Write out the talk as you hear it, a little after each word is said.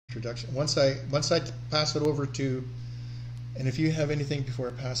introduction. Once I pass it over to, and if you have anything before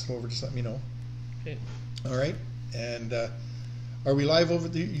I pass it over, just let me know. Okay. All right. And are we live over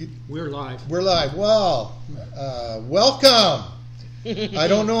the? We're live. We're live. Well, welcome. I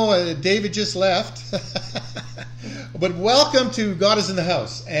don't know. David just left, but welcome to God is in the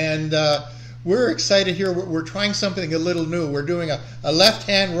House, and we're excited here. We're trying something a little new. We're doing a left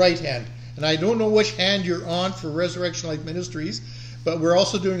hand, right hand, and I don't know which hand you're on for Resurrection Life Ministries. But we're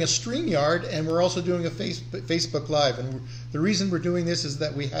also doing a StreamYard, and we're also doing a Facebook Live. And the reason we're doing this is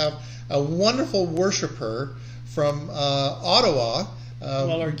that we have a wonderful worshiper from Ottawa.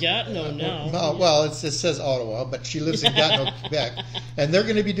 Or Gatineau now. Well, it says Ottawa, but she lives in Gatineau, Quebec. And they're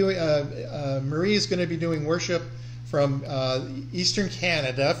going to be doing, Marie is going to be doing worship from Eastern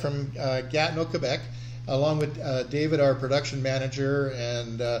Canada, from Gatineau, Quebec, along with David, our production manager,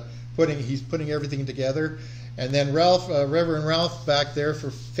 and he's putting everything together. And then Ralph, Reverend Ralph back there for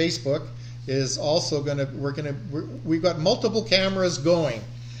Facebook is also we've got multiple cameras going.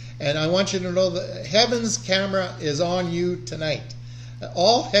 And I want you to know that heaven's camera is on you tonight.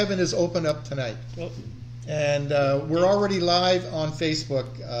 All heaven is open up tonight. Oh. And we're already live on Facebook,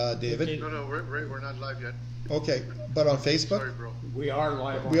 David. No, we're not live yet. Okay, but on Facebook? Sorry, bro. We are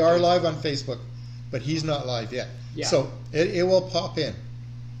live on We are live on Facebook, but he's not live yet. Yeah. So it will pop in.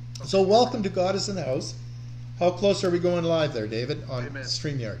 So welcome to God is in the House. How close are we going live there, David, on Amen.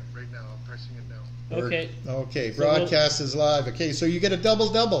 StreamYard? Right now, I'm pressing it now. Okay. Okay, broadcast is live. Okay, so you get a double.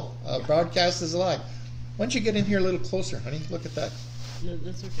 Broadcast is live. Why don't you get in here a little closer, honey? Look at that. No,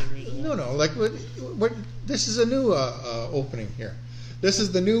 that's okay. Right now. No, like this is a new opening here. This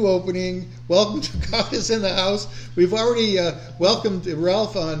is the new opening. Welcome to God is in the House. We've already welcomed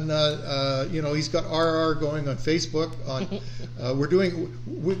Ralph on, he's got RR going on Facebook.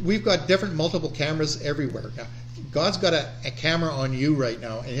 We've got different multiple cameras everywhere. Now, God's got a camera on you right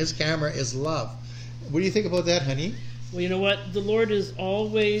now, and his camera is love. What do you think about that, honey? Well, you know what? The Lord is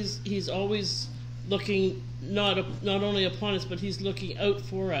he's always looking not only upon us, but he's looking out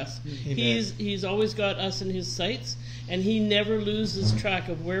for us. Amen. He's always got us in his sights, and he never loses track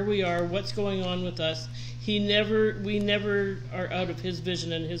of where we are, what's going on with us. We never are out of his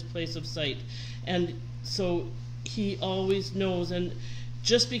vision and his place of sight. And so he always knows. And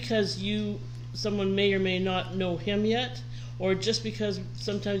just because someone may or may not know him yet, or just because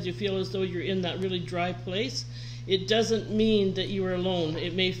sometimes you feel as though you're in that really dry place, it doesn't mean that you are alone.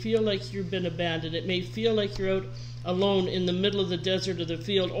 It may feel like you've been abandoned. It may feel like you're out alone in the middle of the desert or the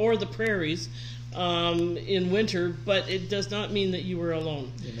field or the prairies in winter, but it does not mean that you are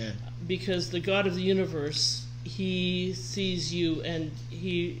alone. Amen. Because the God of the universe, he sees you, and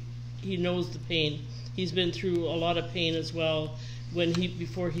he knows the pain. He's been through a lot of pain as well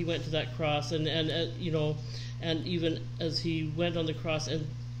before he went to that cross, and even as he went on the cross and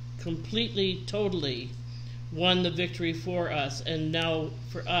completely, totally won the victory for us, and now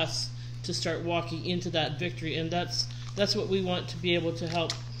for us to start walking into that victory. And that's what we want to be able to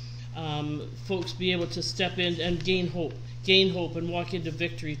help folks be able to step in and gain hope and walk into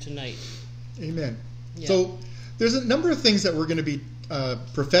victory tonight. Amen. Yeah. So there's a number of things that we're going to be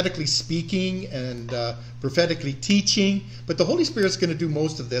prophetically speaking and prophetically teaching, but the Holy Spirit's going to do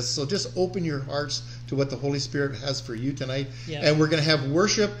most of this, so just open your hearts to what the Holy Spirit has for you tonight. Yeah. And we're going to have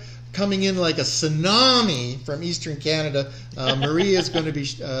worship coming in like a tsunami from Eastern Canada. Maria is going to be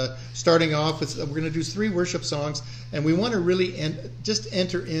starting off with, we're going to do 3 worship songs, and we want to really just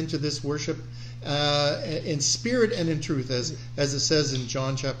enter into this worship in spirit and in truth, as it says in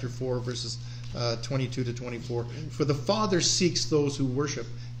John chapter 4, verses 22 to 24. For the Father seeks those who worship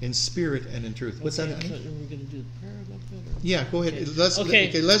in spirit and in truth. What's that? We're going to do the prayer a little bit? Yeah, go ahead.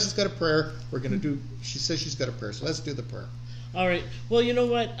 Okay. Leslie's got a prayer. We're going to do, she says she's got a prayer, so let's do the prayer. All right. Well, you know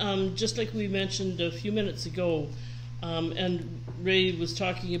what? Just like we mentioned a few minutes ago, and Ray was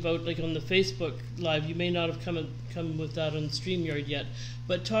talking about, like on the Facebook Live, you may not have come with that on StreamYard yet,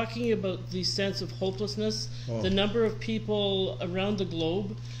 but talking about the sense of hopelessness, the number of people around the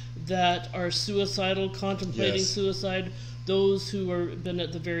globe that are suicidal, contemplating suicide, those who are been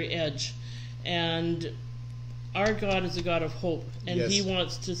at the very edge. And our God is a God of hope, and he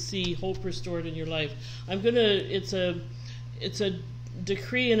wants to see hope restored in your life. It's a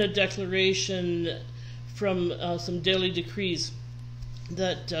decree and a declaration from some daily decrees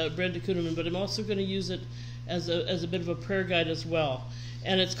that Brenda Kuhneman, but I'm also going to use it as a bit of a prayer guide as well.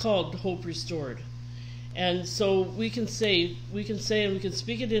 And it's called Hope Restored. And so we can say, and we can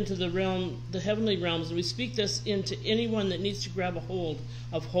speak it into the heavenly realms, and we speak this into anyone that needs to grab a hold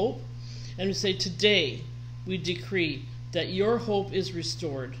of hope. And we say, today we decree that your hope is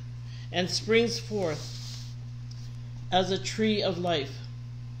restored and springs forth as a tree of life.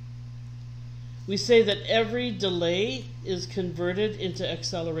 We say that every delay is converted into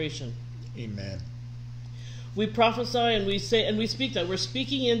acceleration. Amen. We prophesy and we say and we speak that. We're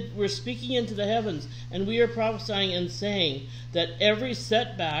speaking into the heavens, and we are prophesying and saying that every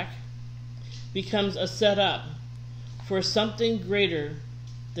setback becomes a setup for something greater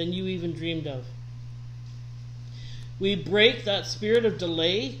than you even dreamed of. We break that spirit of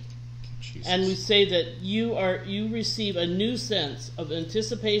delay, Jesus. And we say that you receive a new sense of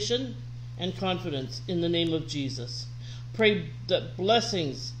anticipation and confidence in the name of Jesus. Pray that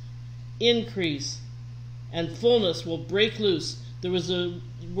blessings, increase, and fullness will break loose. There was a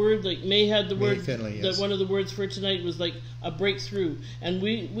word like May had the word Finley, yes. that one of the words for tonight was like a breakthrough, and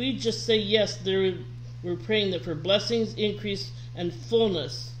we just say yes. We're praying that for blessings, increase, and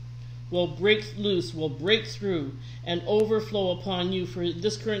fullness will break loose, will break through, and overflow upon you for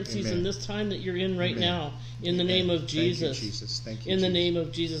this current season, Amen. This time that you're in right Amen. now. In the Amen. name of Jesus. Thank you, Jesus. Thank you, in the Jesus. name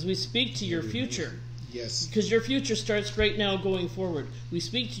of Jesus. We speak to your future. Yes. Because your future starts right now going forward. We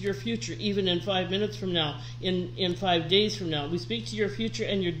speak to your future even in 5 minutes from now, in 5 days from now. We speak to your future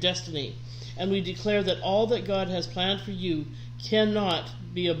and your destiny. And we declare that all that God has planned for you cannot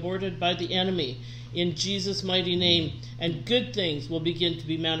be aborted by the enemy. In Jesus' mighty name. And good things will begin to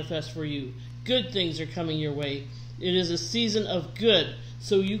be manifest for you. Good things are coming your way. It is a season of good.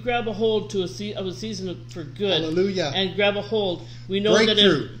 So you grab a hold of a season for good. Hallelujah. And grab a hold. We know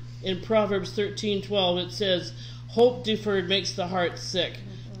Breakthrough. that in Proverbs 13:12 it says, hope deferred makes the heart sick,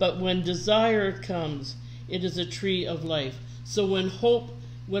 but when desire comes, it is a tree of life. So when hope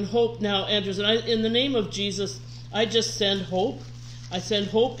now enters, and in the name of Jesus, I just send hope. I send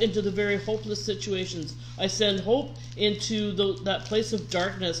hope into the very hopeless situations. I send hope into that place of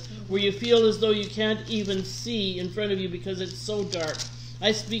darkness where you feel as though you can't even see in front of you because it's so dark.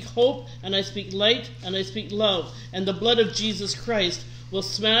 I speak hope, and I speak light, and I speak love, and the blood of Jesus Christ will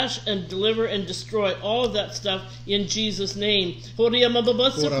smash and deliver and destroy all of that stuff in Jesus' name.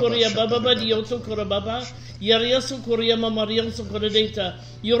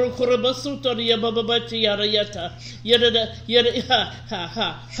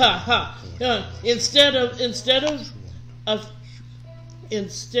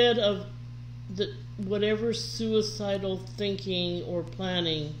 Instead of whatever suicidal thinking or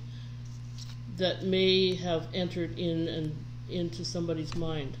planning that may have entered into somebody's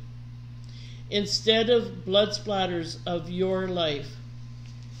mind. Instead of blood splatters of your life,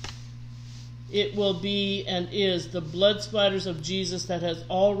 it will be and is the blood splatters of Jesus that has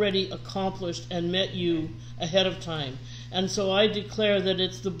already accomplished and met you ahead of time. And so I declare that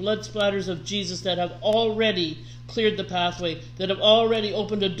it's the blood splatters of Jesus that have already cleared the pathway, that have already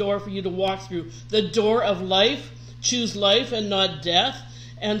opened a door for you to walk through. The door of life. Choose life and not death.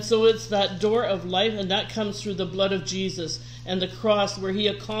 And so it's that door of life, and that comes through the blood of Jesus and the cross where he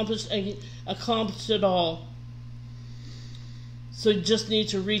accomplished it all. So you just need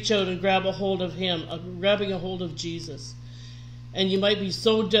to reach out and grab a hold of him, grabbing a hold of Jesus. And you might be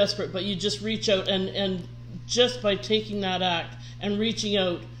so desperate, but you just reach out, and just by taking that act and reaching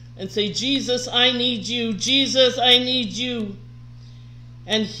out and say, Jesus, I need you. Jesus, I need you.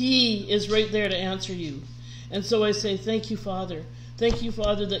 And he is right there to answer you. And so I say, thank you, Father. Thank you,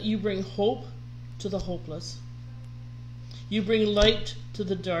 Father, that you bring hope to the hopeless. You bring light to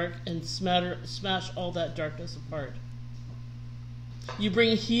the dark and smash all that darkness apart. You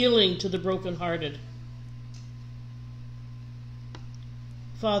bring healing to the brokenhearted.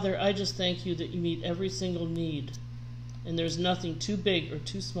 Father, I just thank you that you meet every single need, and there's nothing too big or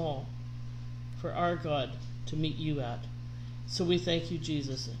too small for our God to meet you at. So we thank you,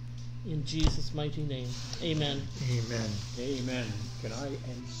 Jesus, in Jesus' mighty name. Amen. Amen. Amen. Can I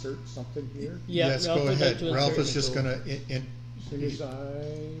insert something here? Yeah, yes, Ralph go would ahead. like to Ralph insert. is just going to... As soon as I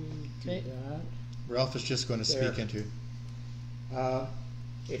do Okay. that. Ralph is just going to speak There. into...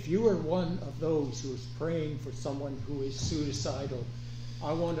 If you are one of those who is praying for someone who is suicidal,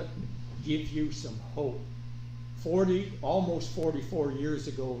 I want to give you some hope. Almost 44 years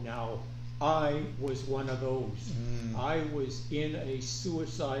ago now, I was one of those. I was in a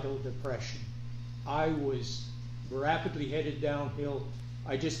suicidal depression. I was rapidly headed downhill.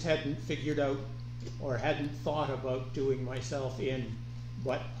 I just hadn't figured out or hadn't thought about doing myself in,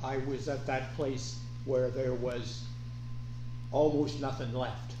 but I was at that place where there was almost nothing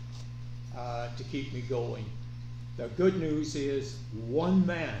left to keep me going. The good news is one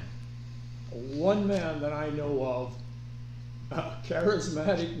man that I know of, a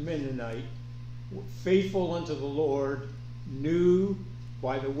charismatic Mennonite, faithful unto the Lord, knew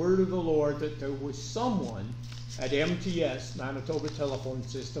by the word of the Lord that there was someone at MTS, Manitoba Telephone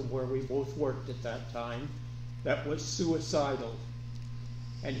System, where we both worked at that time, that was suicidal.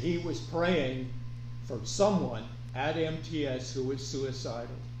 and he was praying for someone at MTS who was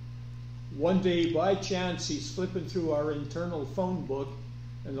suicidal. One day, by chance, he's flipping through our internal phone book,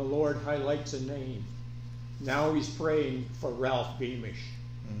 and the Lord highlights a name. Now he's praying for Ralph Beamish,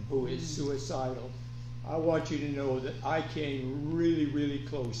 who is suicidal. I want you to know that I came really, really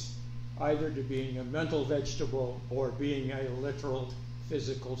close, either to being a mental vegetable or being a literal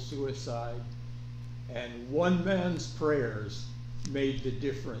physical suicide. And one man's prayers made the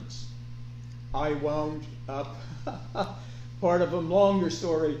difference. I wound up, part of a longer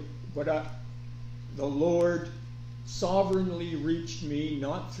story, but the Lord sovereignly reached me,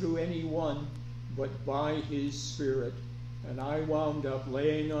 not through anyone, but by his Spirit. And I wound up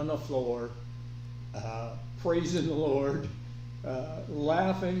laying on the floor, praising the Lord,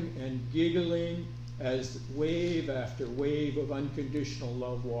 laughing and giggling as wave after wave of unconditional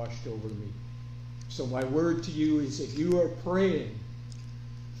love washed over me. So my word to you is, if you are praying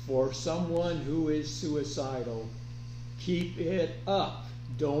for someone who is suicidal, keep it up.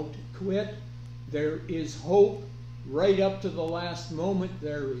 Don't quit. There is hope. Right up to the last moment,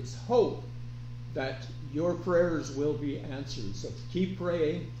 there is hope that your prayers will be answered. So keep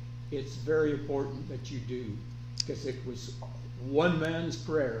praying. It's very important that you do, because it was one man's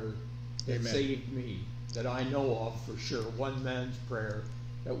prayer that saved me, that I know of for sure. One man's prayer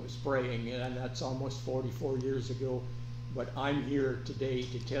that was praying, and that's almost 44 years ago. But I'm here today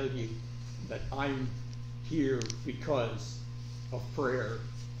to tell you that I'm here because of prayer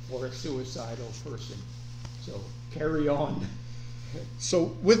for a suicidal person. So carry on.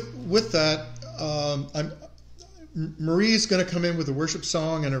 So with that, Marie's going to come in with a worship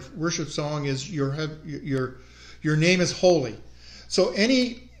song, and her worship song is your name is holy. So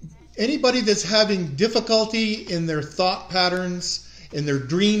anybody that's having difficulty in their thought patterns, in their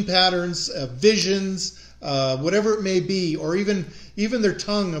dream patterns, visions, whatever it may be, or even their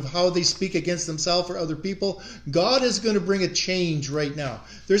tongue of how they speak against themselves or other people, God is going to bring a change right now.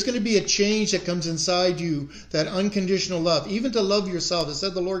 There's going to be a change that comes inside you, that unconditional love, even to love yourself. It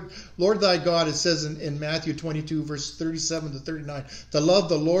said the Lord thy God, it says in Matthew 22, verse 37 to 39, to love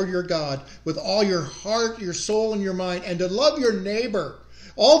the Lord your God with all your heart, your soul, and your mind, and to love your neighbor.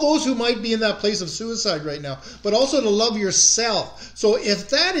 All those who might be in that place of suicide right now, but also to love yourself. So if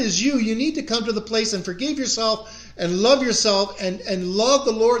that is you, you need to come to the place and forgive yourself and love yourself and love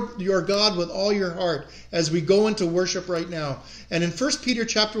the Lord your God with all your heart as we go into worship right now. And in 1 Peter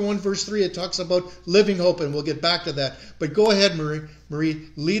chapter 1, verse 3, it talks about living hope, and we'll get back to that. But go ahead, Marie,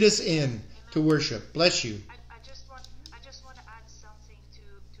 lead us in to worship. Bless you. I just want to add something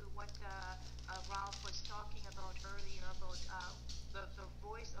to what Ralph was talking about earlier, about the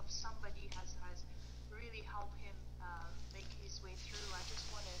voice of somebody has really helped him make his way through. I just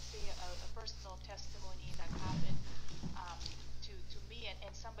want to say a personal testimony that happened to me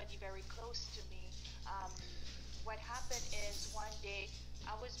and somebody very close to me. What happened is, one day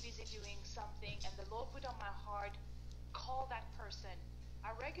I was busy doing something, and the Lord put on my heart, call that person.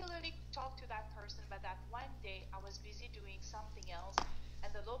 I regularly talk to that person, but that one day I was busy doing something else, and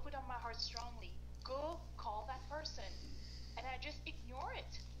the Lord put on my heart strongly, go call that person. And I just ignore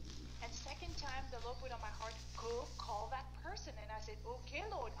it. And second time, the Lord put on my heart, go call that person. And I said, okay,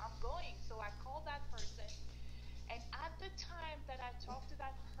 Lord, I'm going. So I called that person. And at the time that I talked to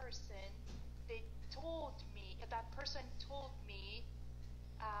that person, that person told me,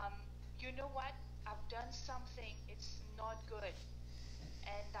 you know what, I've done something, it's not good.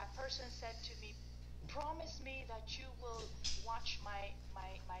 And that person said to me, promise me that you will watch my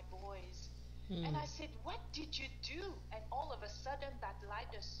boys. And I said, what did you do? And all of a sudden that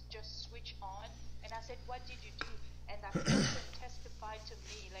light just switched on. And I said, what did you do? And that person testified to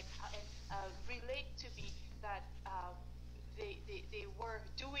me, and relate to me that they were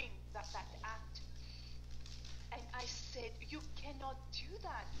doing that act. And I said, you cannot do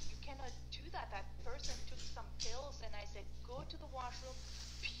that. You cannot do that. That person took some pills, and I said, go to the washroom,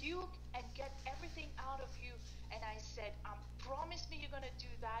 puke, and get everything out of you. And I said, promise me you're going to do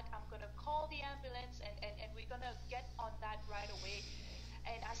that. I'm going to call the ambulance, and we're going to get on that right away.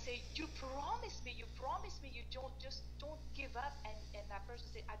 And I say, you promise me, you don't give up. And that person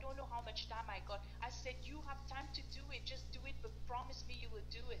said, I don't know how much time I got. I said, you have time to do it. Just do it, but promise me you will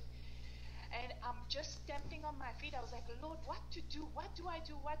do it. And I'm just stamping on my feet. I was like, Lord, what to do? What do I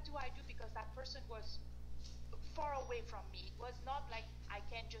do? What do I do? Because that person was far away from me. It was not like I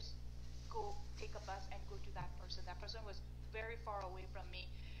can just go take a bus and go to that person. That person was very far away from me.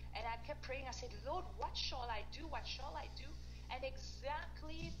 And I kept praying. I said, Lord, what shall I do? What shall I do? And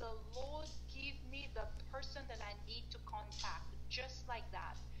exactly the Lord gave me the person that I need to contact, just like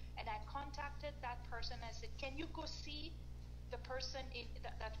that. And I contacted that person. I said, can you go see the person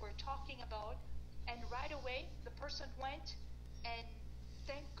that we're talking about, and right away the person went, and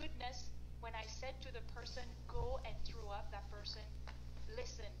thank goodness when I said to the person, go and threw up, that person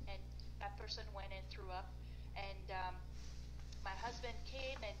listened, and that person went and threw up. And my husband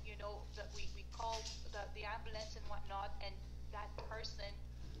came, and we called the ambulance and whatnot, and that person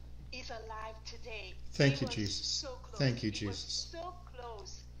is alive today. Thank He you, was Jesus. So close. Thank you, He was Jesus. so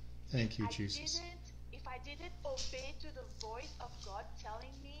close. Thank you, If Jesus. I didn't obey to the voice of God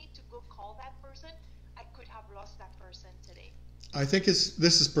telling me to go call that person, I could have lost that person today. I think this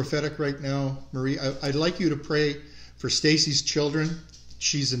is prophetic right now, Marie. I'd like you to pray for Stacy's children.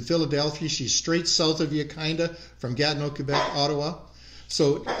 She's in Philadelphia. She's straight south of you, kinda, from Gatineau, Quebec, Ottawa.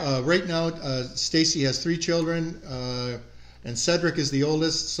 So right now, Stacy has 3 children, and Cedric is the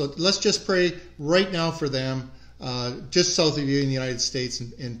oldest. So let's just pray right now for them, just south of you in the United States,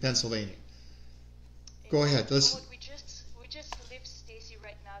 in Pennsylvania. Go ahead. Let's. Lord, we just lift Stacy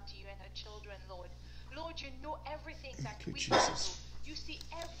right now to you and her children, Lord. Lord, you know everything that you, we Jesus. don't know. You see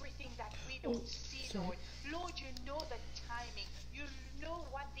everything that we don't see, Lord. Lord, you know the timing. You know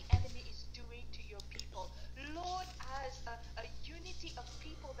what the enemy is doing to your people. Lord, as a unity of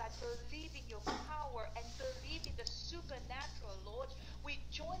people that believe in your power and believe in the supernatural, Lord, we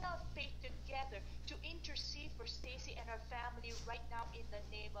join our faith together to intercede for Stacy and her family right now in the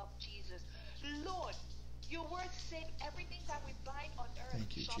name of Jesus. Lord, your word said everything that we bind on earth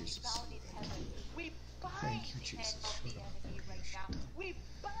Thank you, shall Jesus. be bound in heaven. We bind Thank you, the hand Jesus. of the enemy right now. We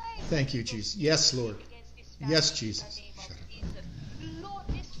bind Thank you, evil Jesus. Yes, spirits Lord. against this family Yes, in Jesus. the name of Jesus. Lord,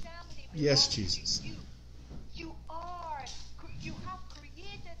 this family Yes, belongs Jesus. to you. You have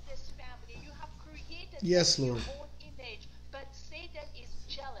created this family. You have created Yes, them in Lord. your own image. But Satan is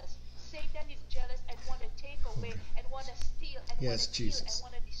jealous. Satan is jealous and want to take away and want to steal and Yes, want to kill Jesus. and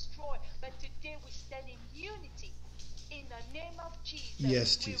want to destroy. But today we stand in unity in the name of Jesus.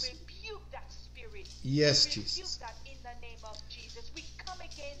 Yes, we Jesus. rebuke that spirit. Yes, we rebuke Jesus. that in the name of Jesus. We come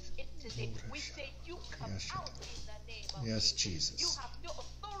against it today. We say you come Yes, out in the name of Yes, Jesus. You Jesus. have no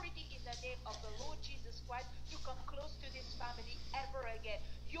authority in the name of the Lord Jesus Christ to come close to this family ever again.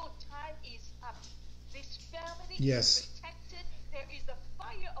 Your time is up. This family Yes. is protected. There is the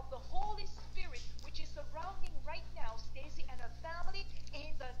fire of the Holy Spirit which is surrounding right now Stacy and her family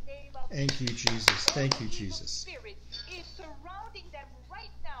in the name of Thank you, Jesus. Thank you, All evil Jesus. Spirit is surrounding them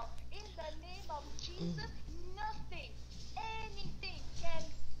right now in the name of Jesus. Nothing, anything can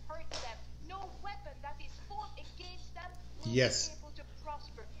hurt them. No weapon that is formed against them will Yes. be able to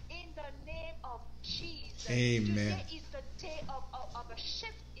prosper in the name of Jesus. Amen. Today is the day of a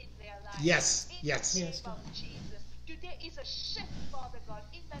shift in their lives. Yes. In Yes. the name Yes, of God. Jesus. Today is a shift, Father God,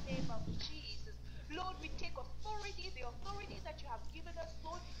 in the name of Jesus. Lord, we take authority, the authority that you have given us,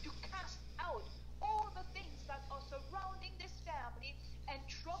 Lord, to cast out all the things that are surrounding this family and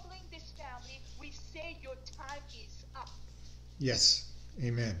troubling this family. We say your time is up. Yes.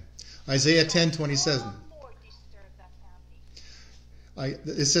 Amen. Isaiah 10:27. No more disturb that family.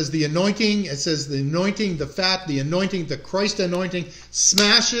 It says the anointing, the fat, the anointing, the Christ anointing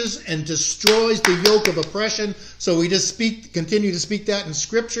smashes and destroys the yoke of oppression. So we just continue to speak that in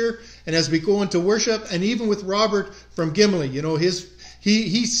Scripture, and as we go into worship, and even with Robert from Gimli, you know,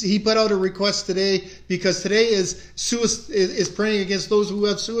 he put out a request today because today is praying against those who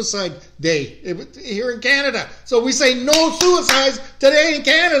have suicide day here in Canada. So we say no suicides today in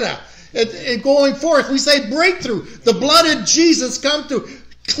Canada. And going forth, we say breakthrough. The blood of Jesus come to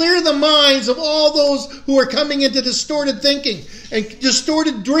clear the minds of all those who are coming into distorted thinking and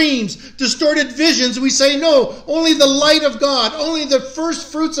distorted dreams, distorted visions. We say no, only the light of God, only the first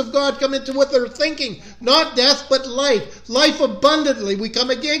fruits of God come into what they're thinking. Not death, but life. Life abundantly. We come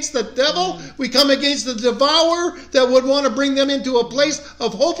against the devil. We come against the devourer that would want to bring them into a place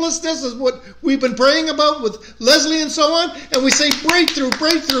of hopelessness, is what we've been praying about with Leslie and so on. And we say breakthrough,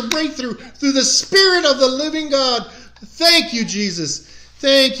 breakthrough, breakthrough through the Spirit of the living God. Thank you, Jesus.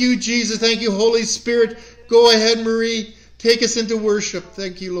 Thank you, Jesus. Thank you, Holy Spirit. Go ahead, Marie. Take us into worship.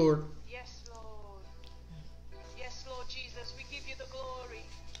 Thank you, Lord. Yes, Lord. Yes, Lord Jesus, we give you the glory.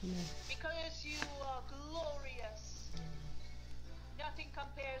 Because you are glorious. Nothing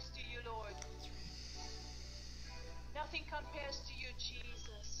compares to you, Lord. Nothing compares to you,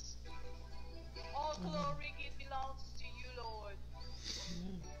 Jesus. All glory belongs to you, Lord.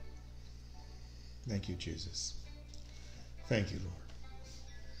 Thank you, Jesus. Thank you, Lord.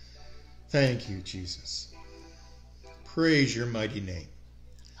 Thank you, Jesus. Praise your mighty name.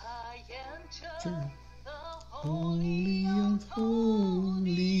 I enter the Holy of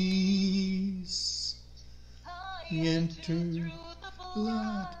holies, I enter through the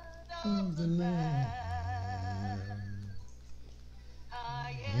blood of the Lamb.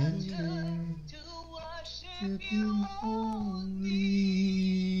 you holy.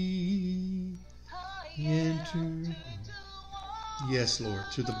 Enter. Yes, Lord,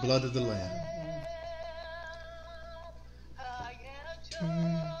 through the blood of the Lamb.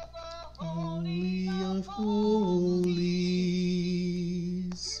 Holy of holies.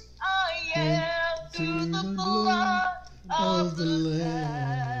 Enter the blood of the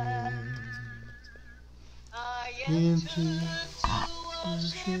Lamb. Enter to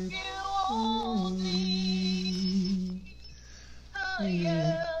worship only. I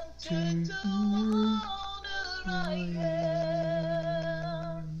enter the world I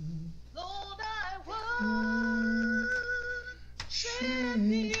am. Lord, I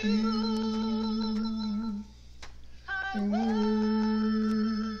worship you. I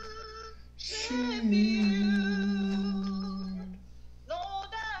worship you.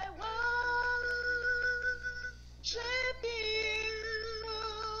 Lord, I worship you.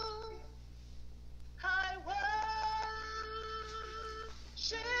 I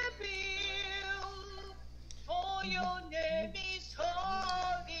worship you. For your name is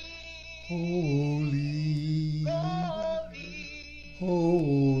holy. Holy. Holy.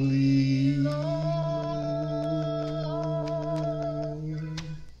 Holy. Lord.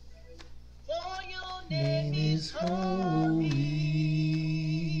 For your name is holy.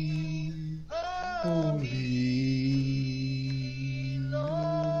 Holy. Lord.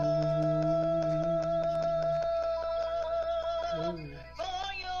 For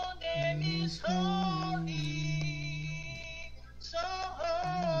your name is holy. So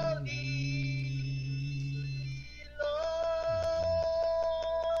holy. Lord.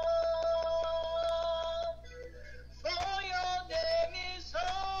 For your name is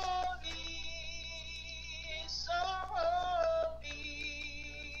holy. So holy.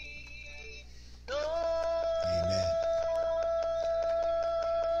 Lord. Amen.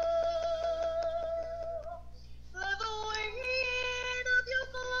 Let the weight of your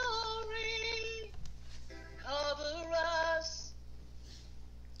glory cover us.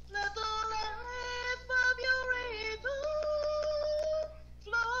 Let the life of your river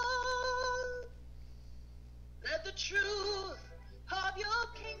flow. Let the truth of your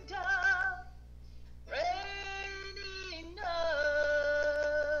kingdom reign in us.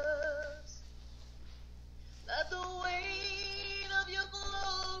 Let the weight of your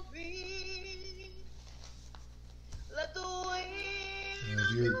glory, let the weight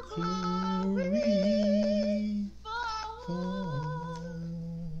of your glory fall.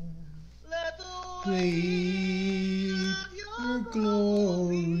 Let the weight of your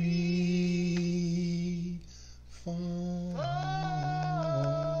glory fall.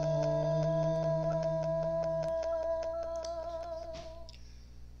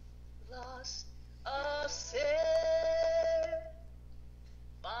 Lost of sin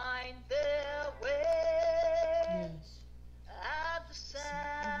find their way at the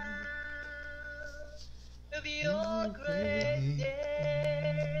sound of your great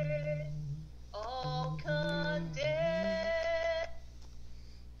name. All condemned,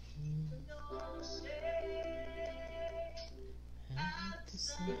 no shame at the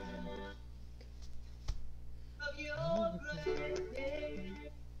sound of your great name.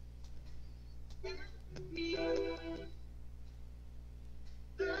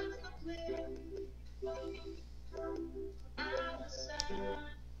 That's the plan. At the sound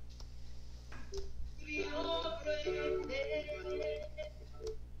of your great name,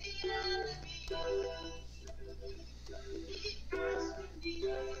 the enemy he has to be.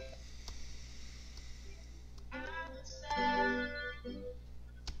 At the sound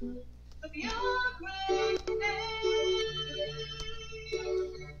of your great name,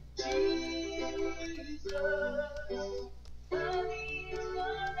 Jesus, worthy is the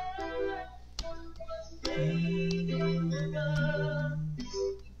Lamb was slain for us.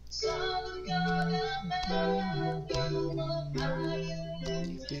 Son of God, Emmanuel, high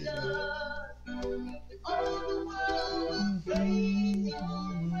and lifted up. All the world will praise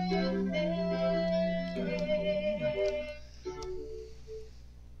your great name.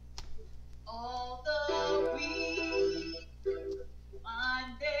 All the weak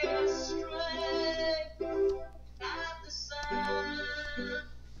find their strength at the sound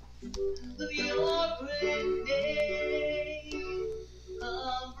of your great name.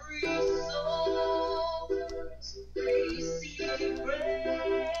 Hungry souls receive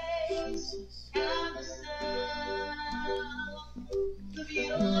grace at the sound of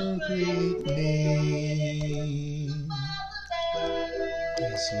your great name.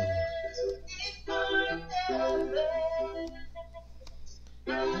 Yes, Lord. They find their rest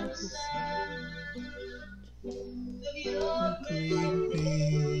at the sound of your great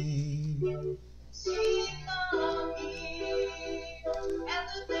name. Sing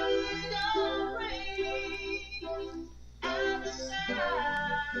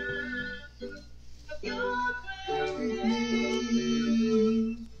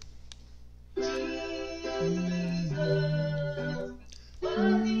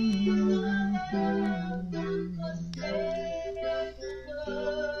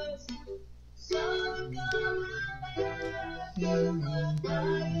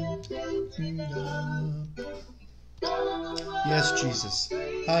Yes, Jesus,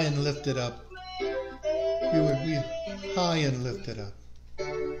 high and lifted up. You would be high and lifted up.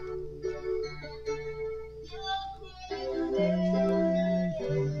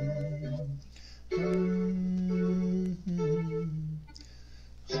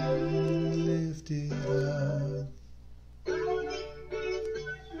 Lifted up.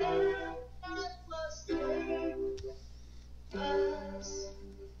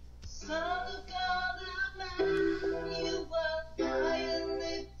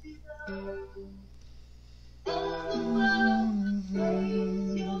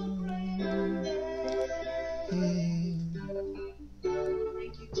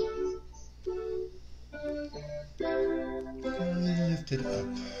 Lifted up.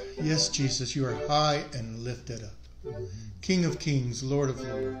 Yes, Jesus, you are high and lifted up. King of kings, Lord of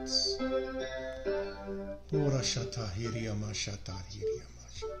lords.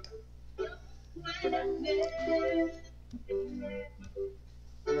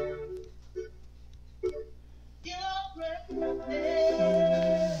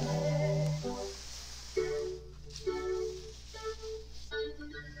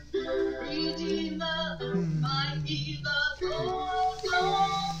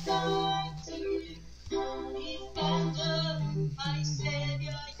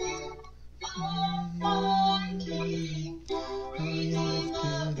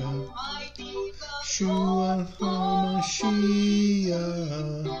 Yeshua HaMashiach,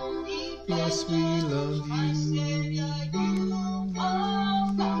 yes, we love you.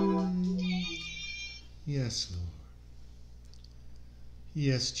 Yes, Lord.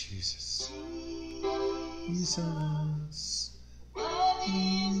 Yes, Jesus. Jesus.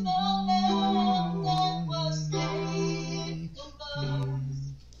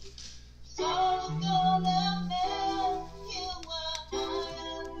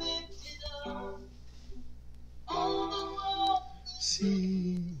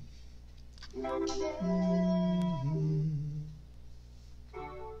 See.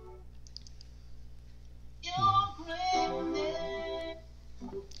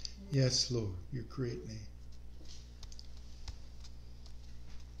 Yes, Lord, your great name.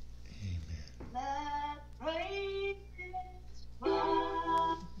 Amen. Let praises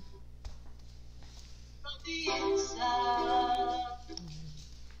rise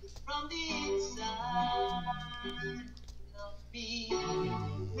from the inside of me.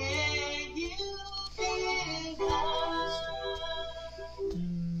 May you be God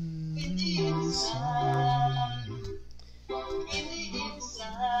in the inside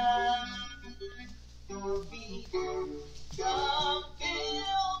of me. Come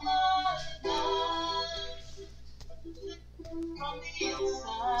fill my life from the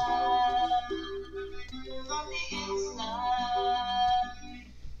inside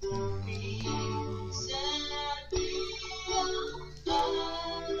of me. Set me on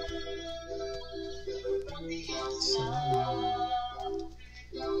fire from the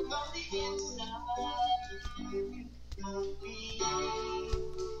inside of me.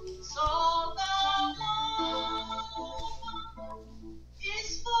 So that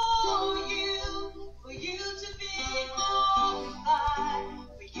is for you to be glorified,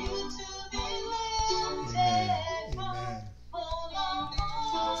 for you to be lifted up. All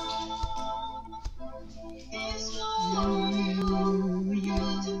is for you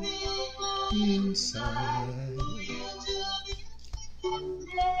to be glorified, for you to be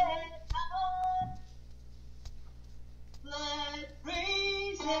lifted up. Let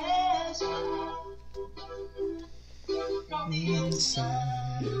praises rise from the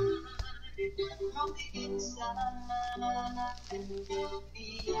inside of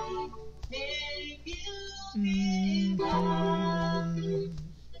me. Make you be God in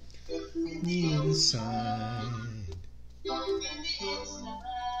the inside of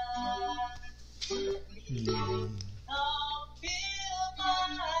me. Now fill my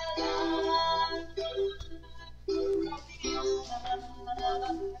life from the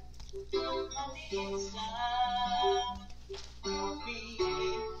inside of me.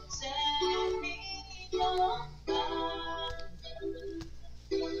 Set me on fire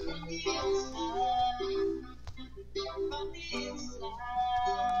from the inside of me.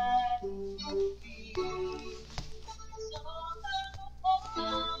 So the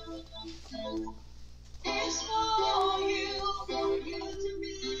is for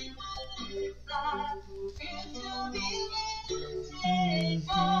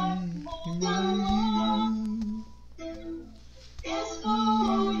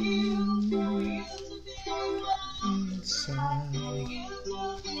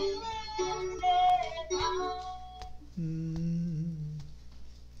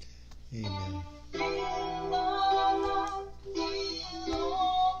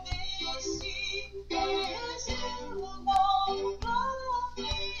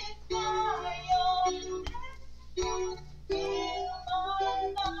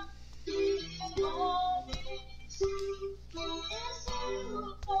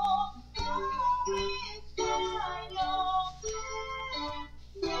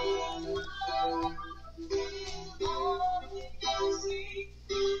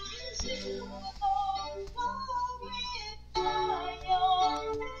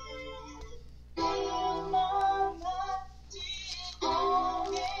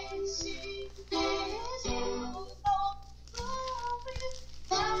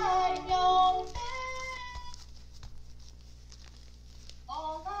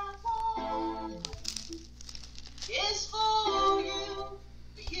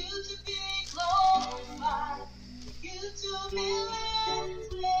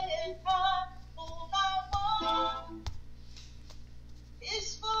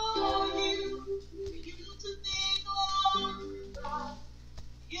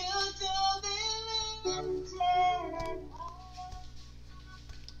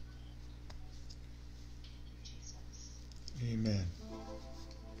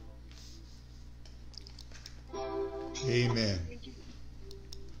Amen. Thank you.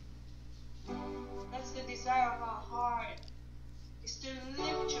 That's the desire of our heart, is to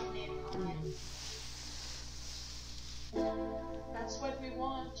lift your name high. That's what we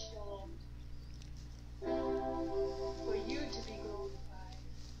want, Lord. For you to be glorified.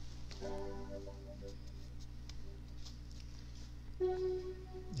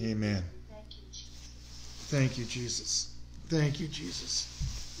 Amen. Thank you, Jesus. Thank you, Jesus. Thank you,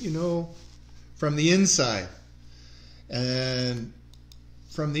 Jesus. You know, from the inside, and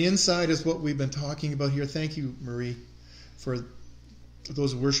from the inside is what we've been talking about here. Thank you, Marie, for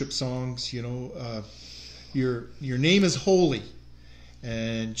those worship songs. You know, your name is holy,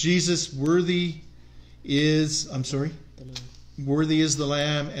 and Jesus, worthy is the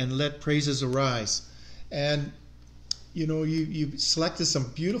Lamb, and let praises arise. And you know, you selected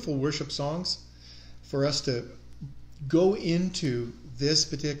some beautiful worship songs for us to go into this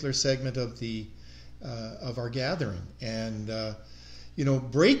particular segment of the of our gathering. And you know,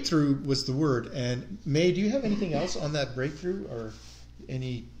 breakthrough was the word. And May, do you have anything else on that breakthrough, or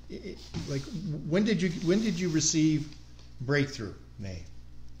any, like, when did you receive breakthrough, May?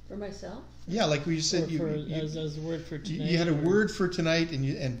 For myself? Yeah, like we said, as a word for tonight. You had a word for tonight,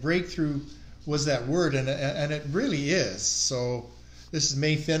 and breakthrough was that word, and it really is. So this is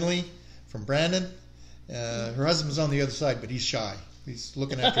May Finley from Brandon. Her husband's on the other side, but he's shy. He's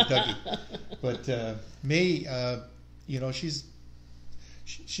looking after Dougie. But May, you know, she's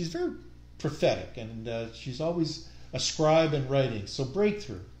very prophetic, and she's always a scribe in writing. So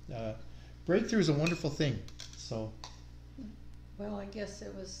breakthrough is a wonderful thing. So. Well, I guess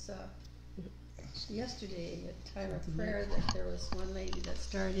it was yesterday at time of prayer that there was one lady that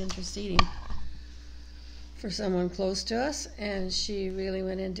started interceding for someone close to us, and she really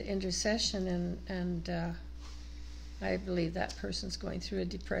went into intercession, and I believe that person's going through a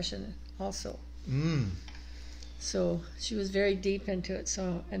depression also. So she was very deep into it.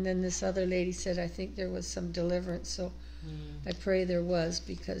 So, and then this other lady said, I think there was some deliverance. So I pray there was,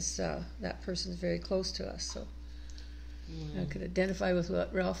 because that person's very close to us. So I could identify with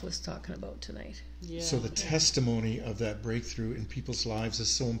what Ralph was talking about tonight. Yeah. So the testimony of that breakthrough in people's lives is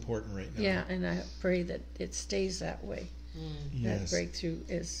so important right now. Yeah, and I pray that it stays that way. That Yes. breakthrough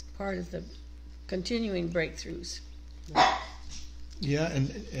is part of the continuing breakthroughs. Yeah,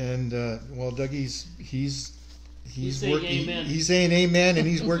 and well, Dougie's he's saying working. amen. He's saying amen, and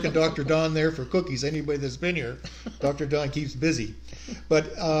he's working Dr. Don there for cookies. Anybody that's been here, Dr. Don keeps busy.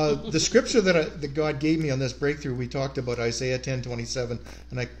 But the scripture that God gave me on this breakthrough, we talked about Isaiah 10:27,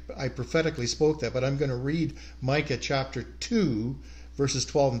 and I prophetically spoke that. But I'm going to read Micah chapter 2, verses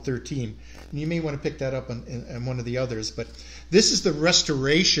 12 and 13. And you may want to pick that up on one of the others. But this is the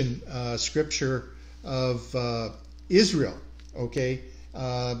restoration scripture of Israel. Okay,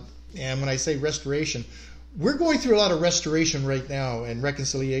 and when I say restoration, we're going through a lot of restoration right now, and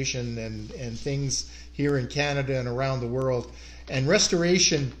reconciliation and things here in Canada and around the world. And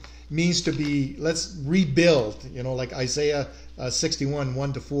restoration means to be, let's rebuild, you know, like Isaiah 61,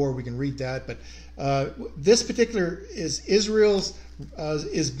 1-4, we can read that. But this particular is Israel's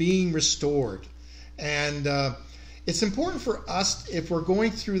is being restored. And it's important for us, if we're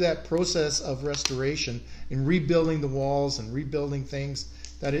going through that process of restoration and rebuilding the walls and rebuilding things,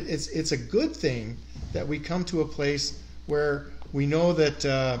 that it's a good thing that we come to a place where we know that.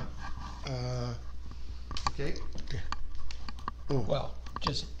 Okay. Oh. Well,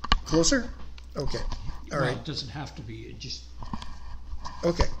 just Closer. Okay. All right. It doesn't have to be. It just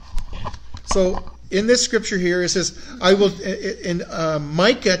Okay. So in this scripture here, it says, I will, in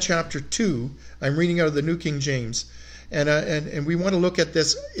Micah chapter 2, I'm reading out of the New King James, and we want to look at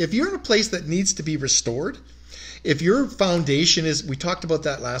this. If you're in a place that needs to be restored, if your foundation is, we talked about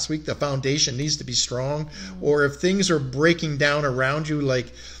that last week, the foundation needs to be strong, or if things are breaking down around you,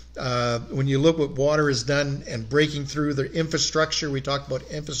 like when you look what water has done and breaking through the infrastructure, we talked about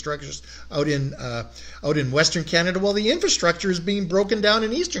infrastructures out in Western Canada. Well, the infrastructure is being broken down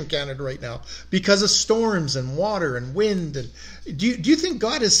in Eastern Canada right now because of storms and water and wind. And do you think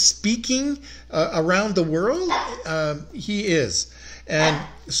God is speaking around the world? He is. And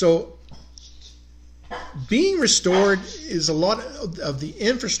so being restored is a lot of the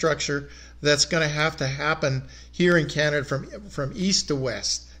infrastructure that's going to happen here in Canada from east to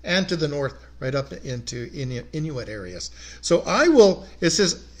west and to the north, right up into Inuit areas. So it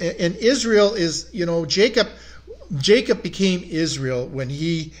says, and Israel is, you know, Jacob became Israel when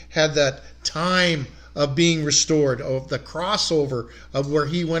he had that time of being restored, of the crossover of where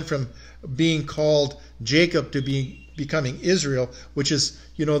he went from being called Jacob to becoming Israel, which is,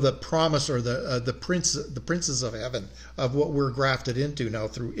 you know, the promise or the princes of heaven of what we're grafted into now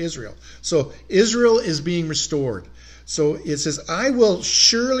through Israel. So Israel is being restored. So it says, I will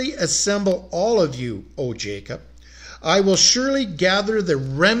surely assemble all of you, O Jacob. I will surely gather the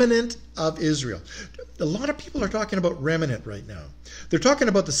remnant of Israel. A lot of people are talking about remnant right now. They're talking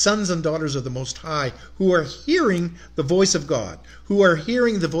about the sons and daughters of the Most High who are hearing the voice of God, who are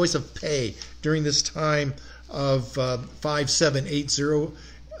hearing the voice of Peh during this time of 5780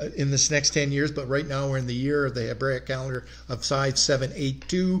 in this next 10 years. But right now we're in the year of the Hebraic calendar of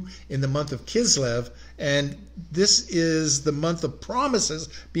 5782 in the month of Kislev. And this is the month of promises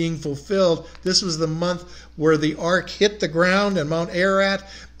being fulfilled. This was the month where the ark hit the ground in Mount Ararat,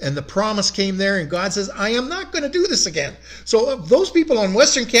 and the promise came there, and God says, I am not going to do this again. So those people on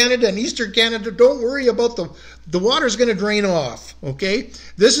Western Canada and Eastern Canada, don't worry about the water's going to drain off, okay?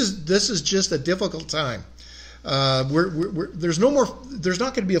 This is just a difficult time. There's not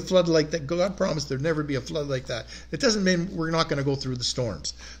going to be a flood like that. God promised there'd never be a flood like that. It doesn't mean we're not going to go through the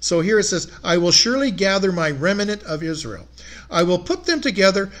storms. So here it says, I will surely gather my remnant of Israel. I will put them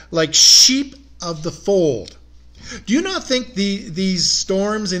together like sheep of the fold. Do you not think these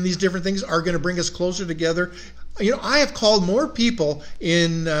storms and these different things are going to bring us closer together? You know, I have called more people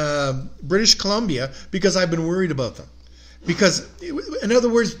in British Columbia because I've been worried about them. Because, in other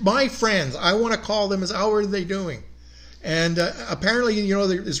words, my friends, I want to call them as, how are they doing? And apparently, you know,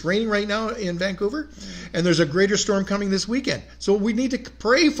 it's raining right now in Vancouver, and there's a greater storm coming this weekend. So we need to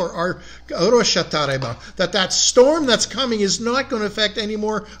pray for our that storm that's coming is not going to affect any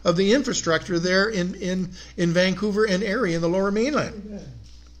more of the infrastructure there in Vancouver and area in the Lower Mainland.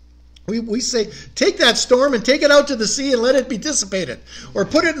 We say, take that storm and take it out to the sea and let it be dissipated. Or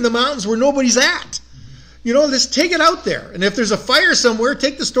put it in the mountains where nobody's at. You know, just take it out there. And if there's a fire somewhere,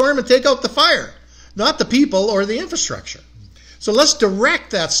 take the storm and take out the fire, not the people or the infrastructure. So let's direct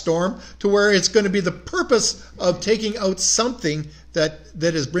that storm to where it's going to be the purpose of taking out something that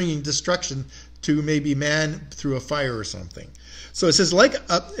is bringing destruction to maybe man through a fire or something. So it says like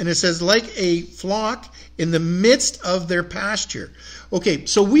a flock in the midst of their pasture. Okay,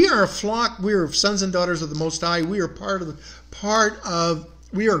 so we are a flock. We are sons and daughters of the Most High. We are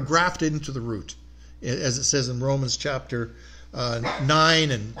we are grafted into the root, as it says in Romans chapter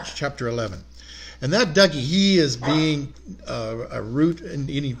 9 and chapter 11. And that Dougie, he is being a root and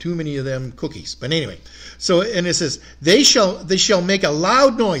eating too many of them cookies. But anyway, so, and it says, they shall make a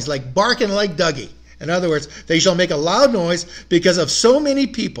loud noise, like barking like Dougie. In other words, they shall make a loud noise because of so many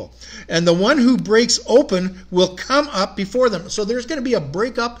people. And the one who breaks open will come up before them. So there's going to be a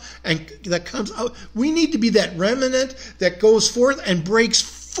breakup and that comes out. We need to be that remnant that goes forth and breaks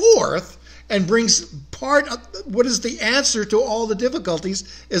forth and brings part of what is the answer to all the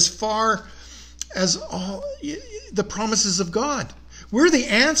difficulties as far as all the promises of God. We're the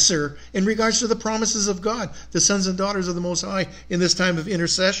answer in regards to the promises of God, the sons and daughters of the Most High in this time of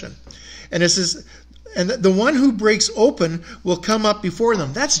intercession. And it says, and the one who breaks open will come up before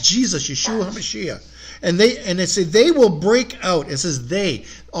them. That's Jesus, Yeshua HaMashiach. And it says they will break out. It says they,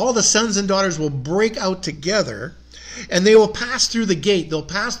 all the sons and daughters will break out together, and they will pass through the gate. They'll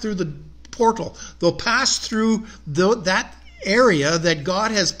pass through the portal. They'll pass through that area that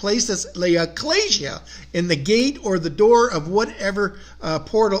God has placed as the ecclesia in the gate or the door of whatever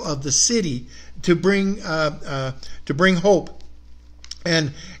portal of the city to bring hope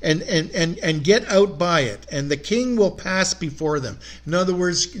and get out by it, and the king will pass before them. In other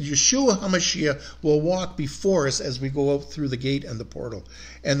words, Yeshua HaMashiach will walk before us as we go out through the gate and the portal,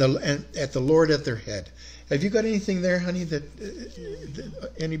 and at the Lord at their head. Have you got anything there, honey, that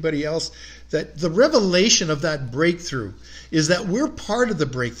anybody else? That the revelation of that breakthrough is that we're part of the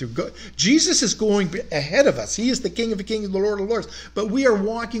breakthrough. Jesus is going ahead of us. He is the King of the Kings, the Lord of Lords. But we are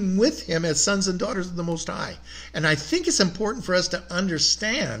walking with him as sons and daughters of the Most High. And I think it's important for us to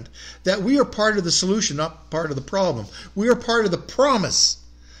understand that we are part of the solution, not part of the problem. We are part of the promise,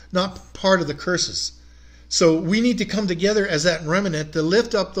 not part of the curses. So we need to come together as that remnant to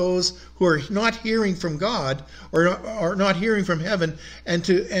lift up those who are not hearing from God or are not hearing from heaven, and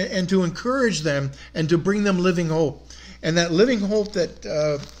to encourage them and to bring them living hope. And that living hope that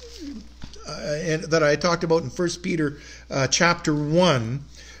I talked about in 1 Peter chapter 1,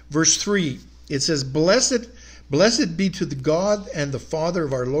 verse 3, it says, Blessed be to the God and the Father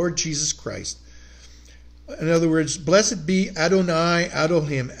of our Lord Jesus Christ. In other words, blessed be Adonai,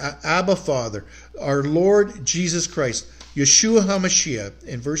 Elohim, Abba Father, our Lord Jesus Christ, Yeshua HaMashiach,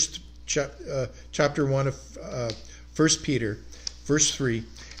 in chapter 1 of 1 Peter, verse 3.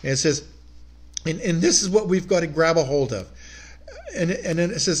 And it says, and this is what we've got to grab a hold of. And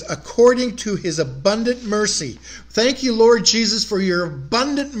then it says, according to his abundant mercy. Thank you, Lord Jesus, for your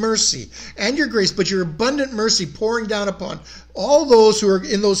abundant mercy and your grace, but your abundant mercy pouring down upon all those who are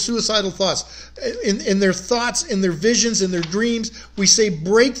in those suicidal thoughts. In their thoughts, in their visions, in their dreams, we say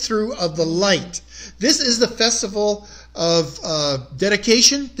breakthrough of the light. This is the festival of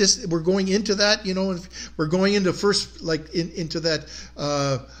dedication. We're going into that, and we're going into first, into that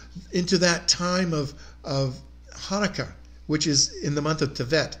time of Hanukkah, which is in the month of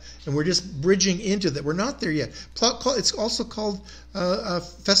Tevet, and we're just bridging into that. We're not there yet. It's also called a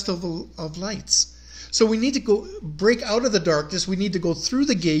Festival of Lights. So we need to break out of the darkness. We need to go through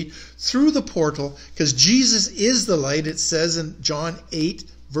the gate, through the portal, because Jesus is the light. It says in John 8,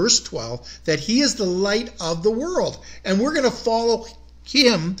 verse 12, that he is the light of the world. And we're going to follow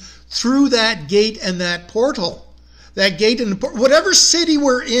him through that gate and that portal. That gate and whatever city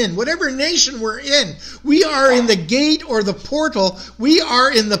we're in, whatever nation we're in, we are in the gate or the portal. We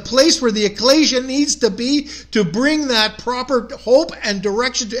are in the place where the ecclesia needs to be to bring that proper hope and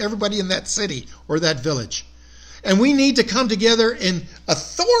direction to everybody in that city or that village. And we need to come together in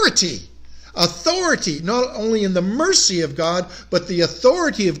authority. Authority, not only in the mercy of God, but the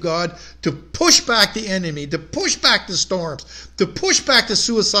authority of God to push back the enemy, to push back the storms, to push back the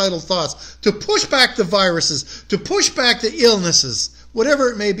suicidal thoughts, to push back the viruses, to push back the illnesses, whatever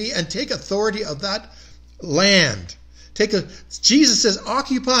it may be, and take authority of that land. Jesus says,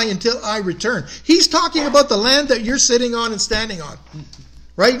 occupy until I return. He's talking about the land that you're sitting on and standing on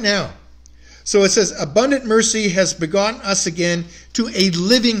right now. So it says, abundant mercy has begotten us again to a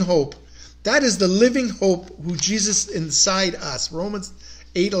living hope. That is the living hope who Jesus inside us. Romans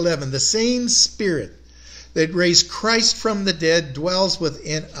 8:11. The same Spirit that raised Christ from the dead dwells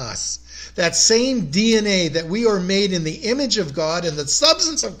within us. That same DNA that we are made in the image of God and the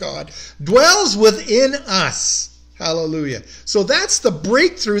substance of God dwells within us. Hallelujah. So that's the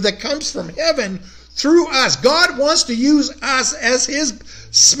breakthrough that comes from heaven through us. God wants to use us as his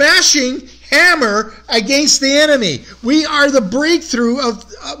smashing hammer against the enemy. We are the breakthrough of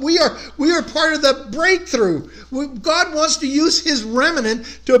we are part of the breakthrough. God wants to use his remnant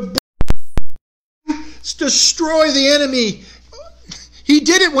to destroy the enemy. He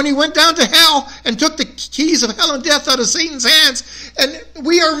did it when he went down to hell and took the keys of hell and death out of Satan's hands. And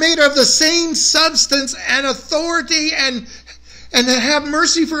we are made of the same substance and authority and to have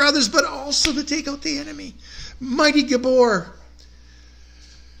mercy for others, but also to take out the enemy. Mighty Gabor.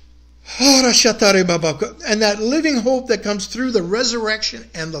 And that living hope that comes through the resurrection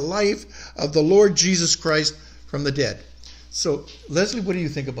and the life of the Lord Jesus Christ from the dead. So, Leslie, what do you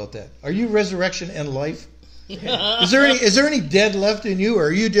think about that? Are you resurrection and life? Is there any dead left in you, or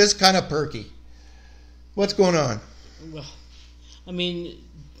are you just kind of perky? What's going on? Well, I mean,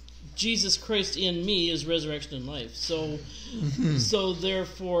 Jesus Christ in me is resurrection and life. So, so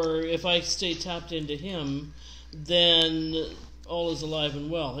therefore, if I stay tapped into him, then all is alive and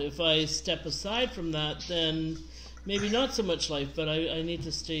well. If I step aside from that, then maybe not so much life, but I need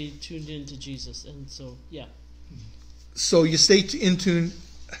to stay tuned into Jesus. And so, yeah. So you stay in tune.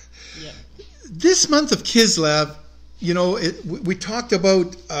 Yeah. This month of Kislev, we talked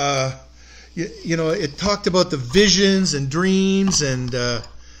about, it talked about the visions and dreams and,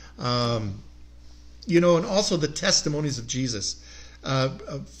 and also the testimonies of Jesus.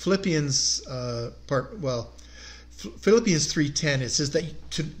 Philippians 3:10, it says that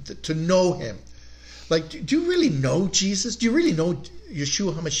to know him. Like, do you really know Jesus? Do you really know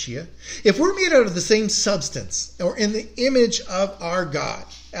Yeshua HaMashiach? If we're made out of the same substance or in the image of our God,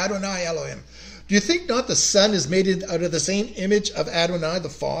 Adonai Elohim, do you think not the Son is made out of the same image of Adonai the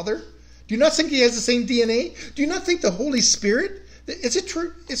Father? Do you not think he has the same DNA? Do you not think the Holy Spirit, it's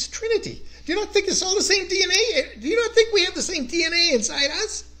Trinity? Do you not think it's all the same DNA? Do you not think we have the same DNA inside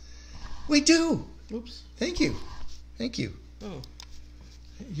us? We do. Oops. Thank you. Oh.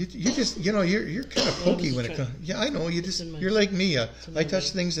 You just you're kind of pokey when it comes. Yeah, I know. You're like me. I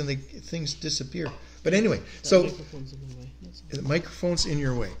touch things and things disappear. But anyway, so Microphone's in the way. the microphone's in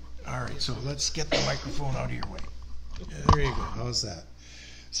your way. All right, so let's get the microphone out of your way. There you go. How's that?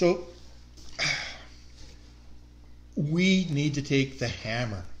 So we need to take the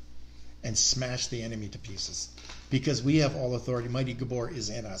hammer and smash the enemy to pieces, because we have all authority. Mighty Gabor is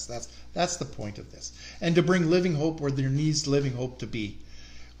in us. That's the point of this. And to bring living hope where there needs living hope to be.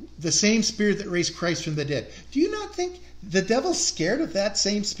 The same Spirit that raised Christ from the dead. Do you not think the devil's scared of that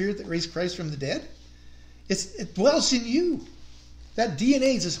same Spirit that raised Christ from the dead? It dwells in you. That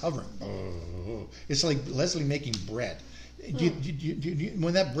DNA is just hovering. It's like Leslie making bread.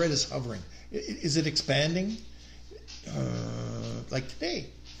 When that bread is hovering, is it expanding? Like today.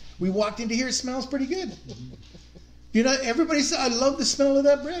 We walked into here, it smells pretty good. You know, everybody says, I love the smell of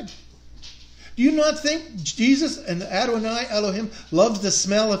that bread. Do you not think Jesus and Adonai Elohim loves the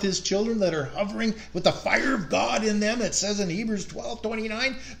smell of his children that are hovering with the fire of God in them? It says in Hebrews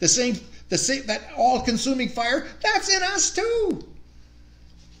 12:29, the same, that all-consuming fire, that's in us too.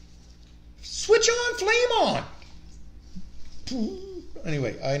 Switch on, flame on.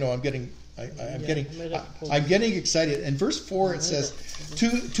 Anyway, I know I'm getting excited. In verse 4 it says,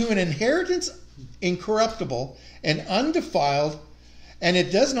 to an inheritance incorruptible and undefiled, and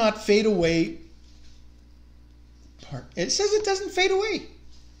it does not fade away. It says it doesn't fade away.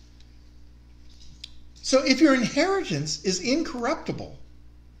 So if your inheritance is incorruptible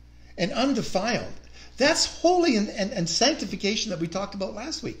and undefiled, that's holy and sanctification that we talked about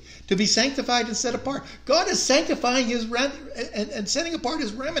last week. To be sanctified and set apart. God is sanctifying his and setting apart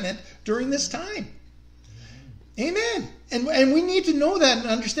his remnant during this time. Amen. And we need to know that and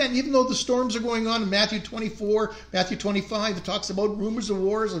understand, even though the storms are going on in Matthew 24, Matthew 25, it talks about rumors of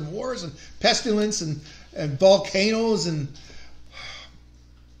wars and pestilence and volcanoes and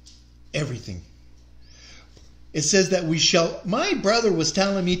everything. It says that we shall, my brother was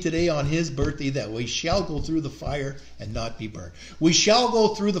telling me today on his birthday that we shall go through the fire and not be burned. We shall go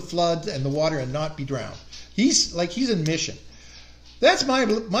through the flood and the water and not be drowned. He's in mission. That's my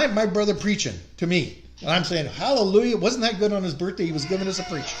brother preaching to me. And I'm saying, hallelujah. Wasn't that good on his birthday? He was giving us a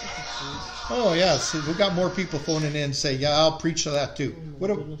preach. Oh, yes. We've got more people phoning in and say, yeah, I'll preach to that too.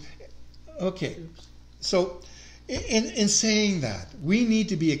 Okay. So in saying that, we need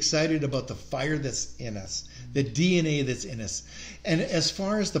to be excited about the fire that's in us, the DNA that's in us. And as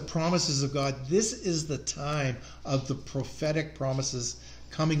far as the promises of God, this is the time of the prophetic promises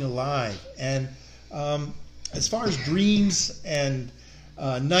coming alive. And as far as dreams and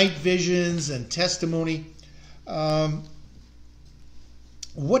night visions and testimony,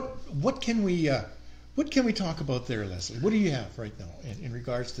 what can we talk about there, Leslie? What do you have right now in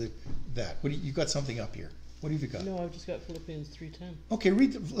regards to that? You got something up here? What have you got? No, I've just got Philippians 3:10. Okay,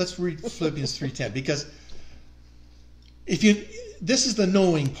 let's read Philippians 3:10, because this is the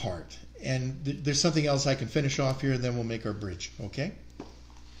knowing part, and there's something else I can finish off here, and then we'll make our bridge. Okay.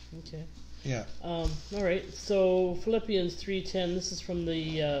 Okay. Yeah. All right. So Philippians 3:10. This is from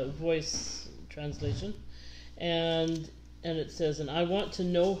the Voice translation, and it says, "And I want to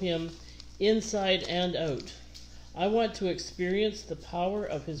know Him inside and out. I want to experience the power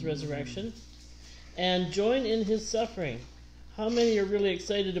of His resurrection, and join in His suffering." How many are really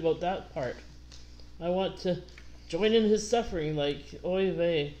excited about that part? I want to join in His suffering, like oy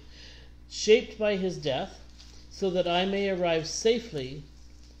vey, shaped by His death, so that I may arrive safely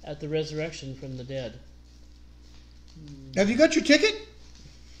at the resurrection from the dead. Have you got your ticket?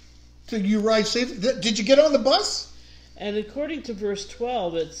 So you arrive safely? Did you get on the bus? And according to verse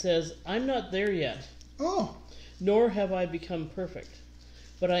 12, it says, "I'm not there yet. Oh. Nor have I become perfect.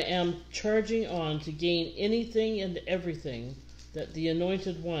 But I am charging on to gain anything and everything that the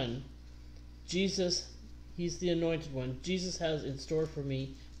Anointed One, Jesus, He's the Anointed One, Jesus has in store for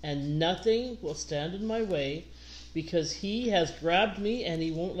me, and nothing will stand in my way, because He has grabbed me and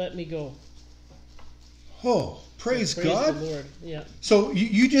He won't let me go." Oh, praise God. The Lord. Yeah. So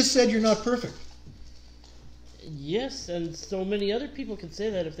you just said you're not perfect. Yes, and so many other people can say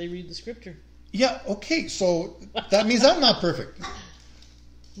that if they read the scripture. Yeah, okay, so that means I'm not perfect.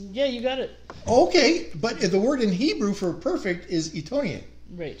 Yeah, you got it. Okay, but the word in Hebrew for perfect is itonia.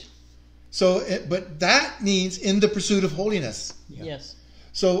 Right. So, but that means in the pursuit of holiness. Yeah. Yes.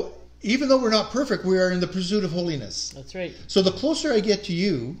 So, even though we're not perfect, we are in the pursuit of holiness. That's right. So the closer I get to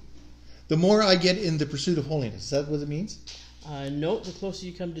you, the more I get in the pursuit of holiness. Is that what it means? No, the closer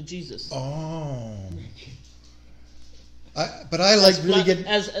you come to Jesus. Oh. But I like really get...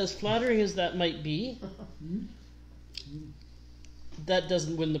 As flattering as that might be, that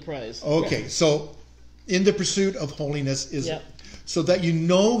doesn't win the prize. Okay, so in the pursuit of holiness is so that you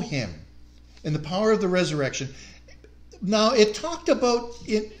know Him in the power of the resurrection. Now, it talked about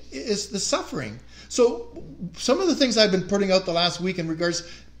is the suffering. So some of the things I've been putting out the last week in regards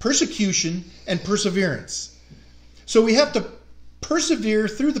persecution and perseverance. So we have to persevere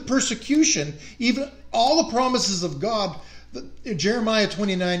through the persecution, even all the promises of God. Jeremiah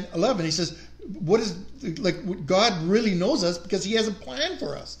 29:11, he says, God really knows us because He has a plan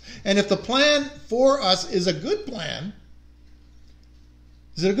for us. And if the plan for us is a good plan,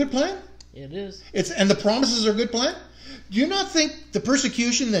 is it a good plan? It is. And the promises are a good plan? Do you not think the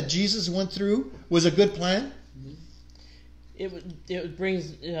persecution that Jesus went through was a good plan? It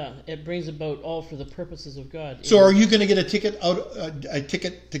brings about all for the purposes of God. So are you going to get a ticket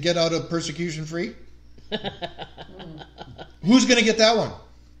to get out of persecution free? Who's going to get that one?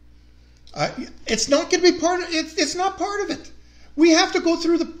 It's not going to be part of it. It's not part of it. We have to go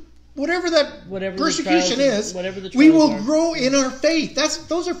through whatever persecution is. We will grow in our faith.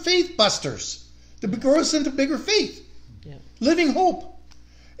 Those are faith busters to grow us into bigger faith. Yeah. Living hope.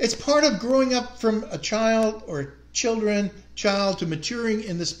 It's part of growing up from a child or child to maturing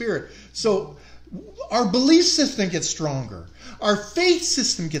in the Spirit. So our belief system gets stronger. Our faith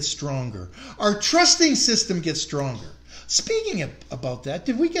system gets stronger. Our trusting system gets stronger. Speaking about that,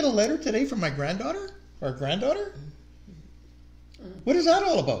 did we get a letter today from my granddaughter? Our granddaughter? What is that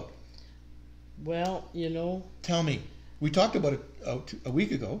all about? Well, Tell me. We talked about it a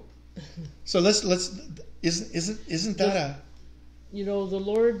week ago. So isn't that the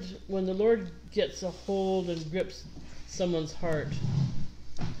Lord, when the Lord gets a hold and grips someone's heart,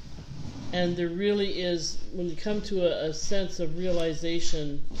 and there really is, when you come to a sense of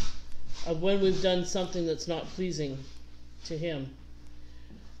realization of when we've done something that's not pleasing to Him,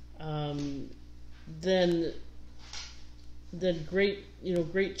 then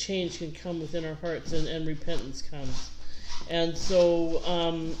great change can come within our hearts, and repentance comes. And so,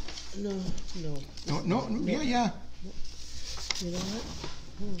 no. Yeah. You know what?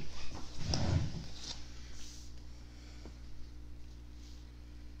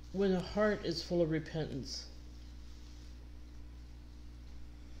 When a heart is full of repentance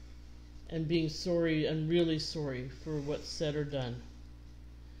and being sorry and really sorry for what's said or done,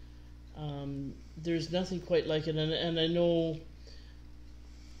 there's nothing quite like it. And I know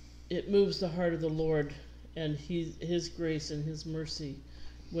it moves the heart of the Lord and His grace and His mercy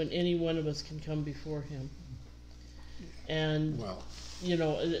when any one of us can come before Him. And,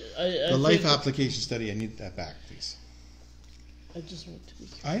 the life application study, I need that back, please. I just want to be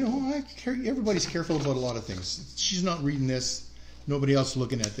careful. I know. Everybody's careful about a lot of things. She's not reading this. Nobody else is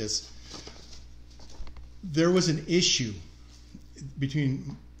looking at this. There was an issue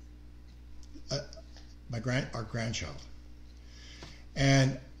between our grandchild.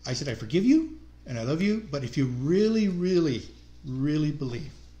 And I said, I forgive you and I love you, but if you really, really, really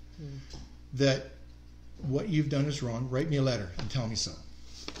believe that what you've done is wrong, write me a letter and tell me so.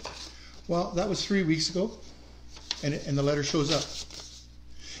 Well, that was 3 weeks ago, and the letter shows up.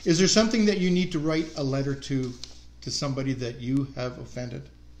 Is there something that you need to write a letter to somebody that you have offended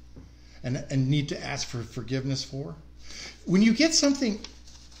and need to ask for forgiveness for? When you get something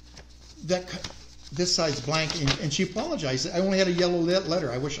that this side's blank, and she apologized. I only had a yellow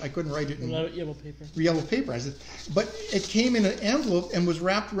letter. I wish I couldn't write it in yellow paper. Yellow paper. I said, but it came in an envelope and was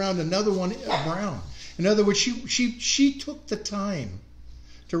wrapped around another one brown. In other words, she took the time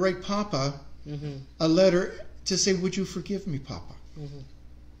to write Papa a letter to say, would you forgive me, Papa?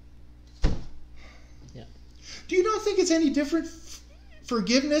 Yeah. Do you not think it's any different,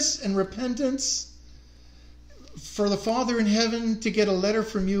 forgiveness and repentance, for the Father in heaven to get a letter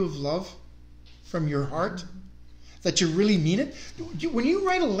from you of love, from your heart, that you really mean it? When you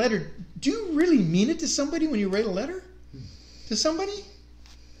write a letter, do you really mean it to somebody when you write a letter to somebody?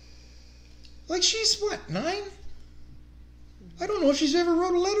 Like, she's what, 9? I don't know if she's ever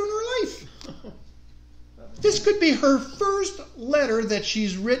wrote a letter in her life. This could be her first letter that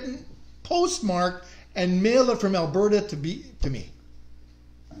she's written, postmarked, and mailed it from Alberta to me.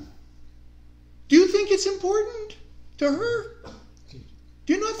 Do you think it's important to her?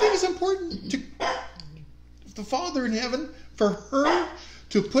 Do you not think it's important to the Father in heaven for her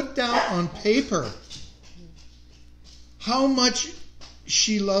to put down on paper how much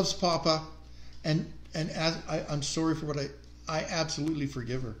she loves Papa, and as I'm sorry for what I absolutely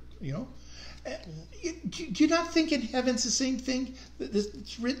forgive her, Do you not think in heaven it's the same thing?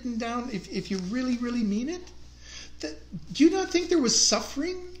 It's written down if you really, really mean it? Do you not think there was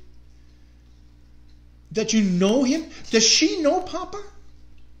suffering? That you know him? Does she know Papa?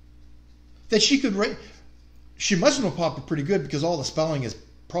 That she could write? She must know Papa pretty good, because all the spelling is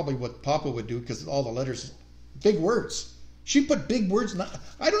probably what Papa would do, because all the letters, big words. She put big words.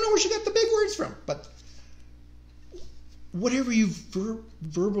 I don't know where she got the big words from, but whatever you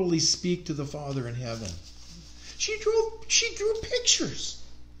verbally speak to the Father in heaven. She drew pictures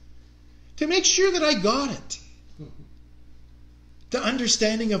to make sure that I got it. The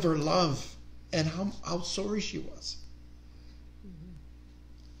understanding of her love and how sorry she was.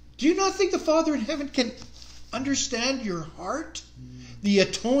 Do you not think the Father in heaven can understand your heart? The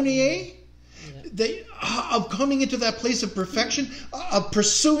atonie, of coming into that place of perfection, of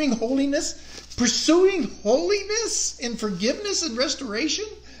pursuing holiness in forgiveness and restoration,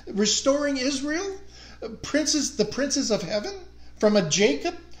 restoring Israel, the princes of heaven, from a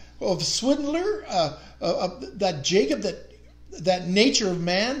Jacob of swindler, that Jacob, that nature of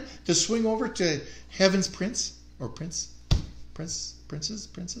man, to swing over to heaven's prince, or princes.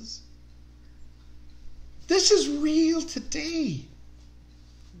 This is real today.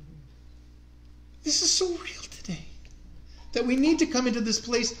 This is so real today. That we need to come into this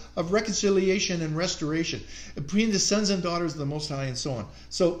place of reconciliation and restoration between the sons and daughters of the Most High and so on.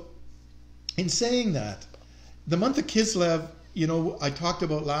 So, in saying that, the month of Kislev, you know, I talked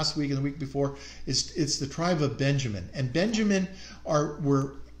about last week and the week before, it's the tribe of Benjamin. And Benjamin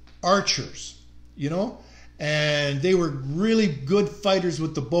were archers, you know, and they were really good fighters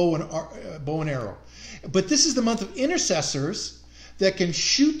with the bow and arrow. But this is the month of intercessors that can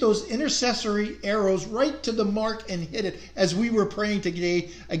shoot those intercessory arrows right to the mark and hit it, as we were praying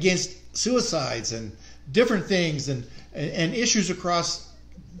today against suicides and different things and issues across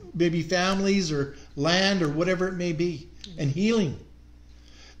maybe families or land or whatever it may be, and healing.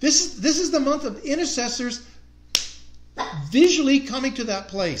 This is the month of intercessors visually coming to that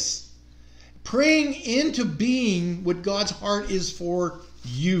place, praying into being what God's heart is for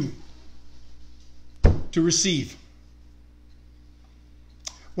you to receive.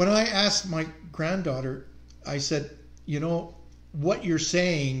 When I asked my granddaughter, I said, you know, what you're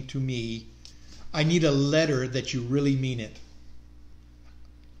saying to me, I need a letter that you really mean it.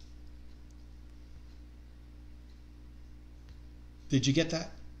 Did you get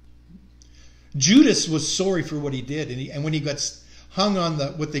that? Judas was sorry for what he did, and when he got hung on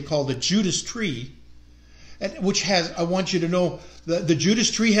what they call the Judas tree, which has, I want you to know, the Judas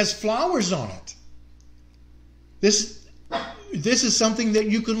tree has flowers on it. This is something that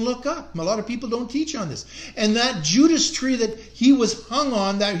you can look up. A lot of people don't teach on this. And that Judas tree that he was hung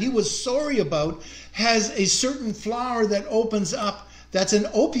on, that he was sorry about, has a certain flower that opens up that's an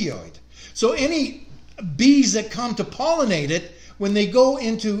opioid. So any bees that come to pollinate it, when they go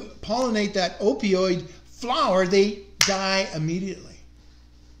into pollinate that opioid flower, they die immediately.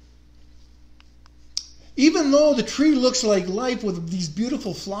 Even though the tree looks like life with these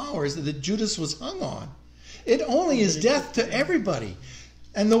beautiful flowers that Judas was hung on, it only is death to everybody.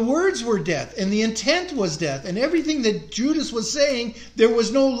 And the words were death, and the intent was death, and everything that Judas was saying, there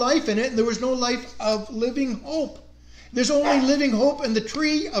was no life in it, and there was no life of living hope. There's only living hope in the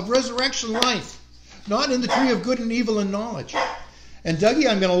tree of resurrection life, not in the tree of good and evil and knowledge. And Dougie,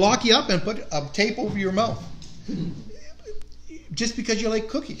 I'm going to lock you up and put a tape over your mouth. Just because you like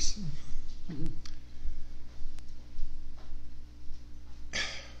cookies.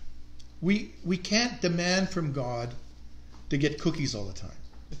 We can't demand from God to get cookies all the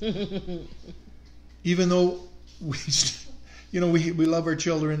time. Even though we love our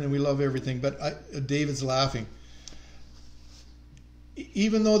children and we love everything, but David's laughing.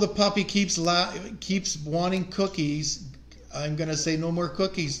 Even though the puppy keeps wanting cookies, I'm going to say no more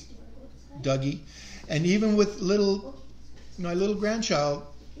cookies, Dougie. And even with my little grandchild,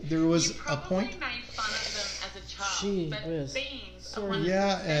 there was a point. You probably made fun of them as a child, but being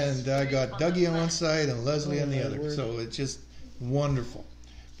yeah, and I got Dougie on one side and Leslie on the other. So it's just wonderful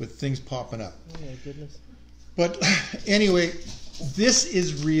with things popping up. Oh my goodness. But anyway, this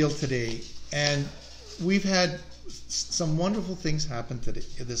is real today. And we've had some wonderful things happen today,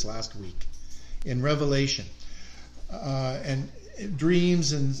 this last week in Revelation. And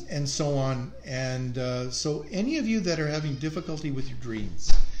dreams and so on. And so any of you that are having difficulty with your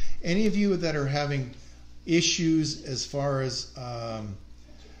dreams, any of you that are having issues as far as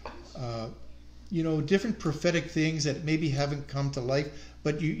different prophetic things that maybe haven't come to life,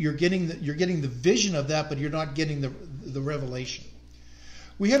 but you're getting the vision of that, but you're not getting the revelation.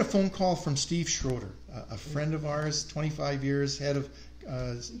 We had a phone call from Steve Schroeder, a friend of ours, 25 years, head of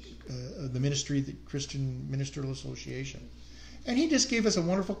the ministry, the Christian Ministerial Association. And he just gave us a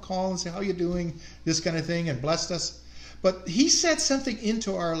wonderful call and said, how you doing, this kind of thing, and blessed us. But he said something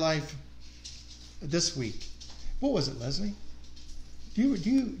into our life this week. What was it, Leslie?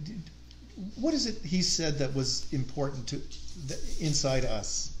 What is it he said that was important to inside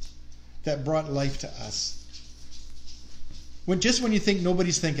us, that brought life to us? When you think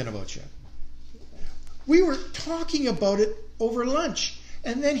nobody's thinking about you. We were talking about it over lunch,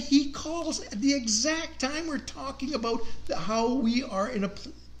 and then he calls at the exact time we're talking about how we are in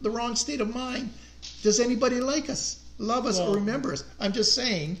the wrong state of mind. Does anybody like us, love us, or remember us? I'm just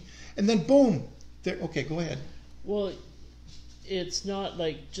saying. And then boom. Okay, go ahead. Well, it's not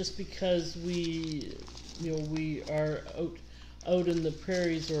like just because we are out in the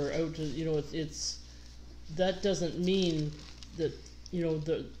prairies or out, it's that doesn't mean that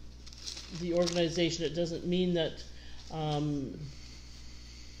the organization. It doesn't mean that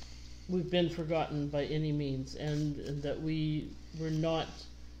we've been forgotten by any means, and that we're not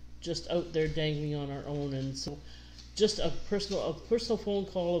just out there dangling on our own. And so, just a personal phone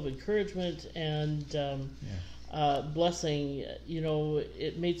call of encouragement and blessing,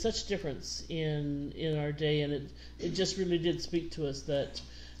 it made such difference in our day, and it just really did speak to us that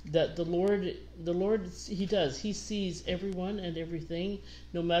the Lord he sees everyone and everything,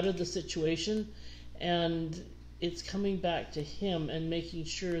 no matter the situation, and it's coming back to him and making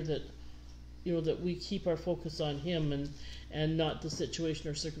sure that that we keep our focus on him and not the situation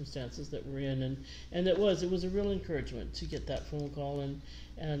or circumstances that we're in, and it was a real encouragement to get that phone call, and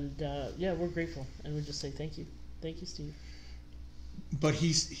we're grateful, and we just say thank you, Steve. But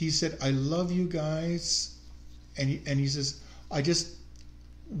he said, I love you guys, and he says,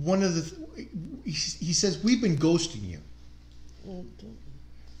 he says, we've been ghosting you. Well,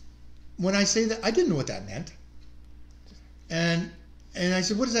 when I say that, I didn't know what that meant, and I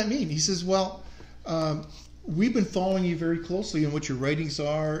said, what does that mean? He says, well, we've been following you very closely and what your writings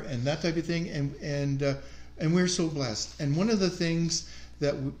are and that type of thing, and we're so blessed. And one of the things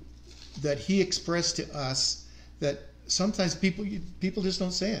that he expressed to us that sometimes people just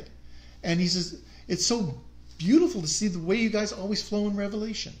don't say it, and he says it's so beautiful to see the way you guys always flow in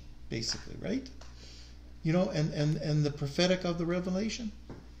revelation, basically, right? And the prophetic of the revelation.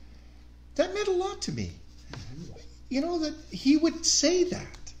 That meant a lot to me. That he would say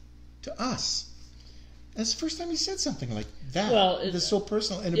that to us. That's the first time he said something like that. Well, it's so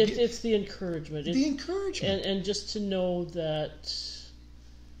personal. And it's the encouragement. The encouragement. And just to know that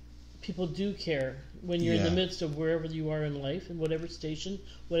people do care when you're in the midst of wherever you are in life, in whatever station,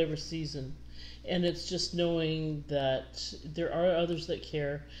 whatever season. And it's just knowing that there are others that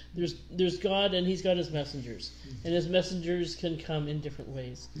care. There's God, and he's got his messengers. Mm-hmm. And his messengers can come in different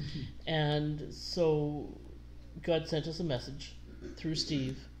ways. Mm-hmm. And so God sent us a message through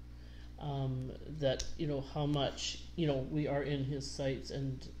Steve that how much we are in his sights,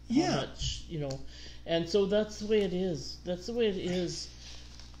 and how much and so that's the way it is.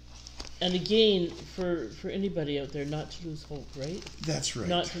 And again, for anybody out there, not to lose hope, right? That's right.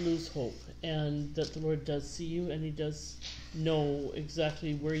 Not to lose hope, and that the Lord does see you, and he does know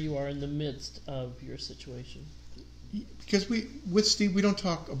exactly where you are in the midst of your situation. Because with Steve, we don't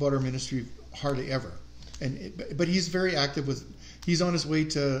talk about our ministry hardly ever. But he's very active he's on his way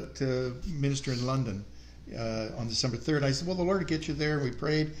to minister in London on December 3rd. I said, well, the Lord will get you there. We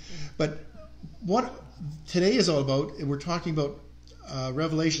prayed. But what today is all about, we're talking about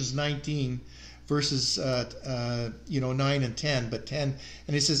Revelations 19, verses 9 and 10, but 10.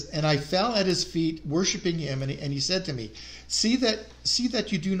 And it says, and I fell at his feet, worshiping him, and he said to me, see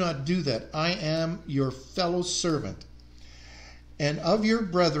that you do not do that. I am your fellow servant, and of your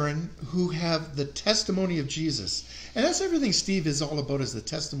brethren who have the testimony of Jesus. And that's everything Steve is all about, is the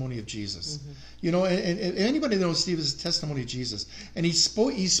testimony of Jesus. Mm-hmm. And anybody that knows Steve is the testimony of Jesus. And he's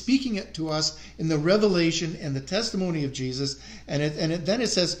speaking it to us in the revelation and the testimony of Jesus. And then it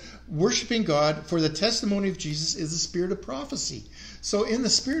says, worshiping God, for the testimony of Jesus is the spirit of prophecy. So in the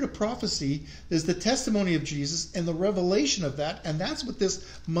spirit of prophecy, there's the testimony of Jesus and the revelation of that. And that's what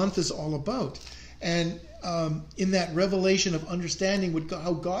this month is all about. And in that revelation of understanding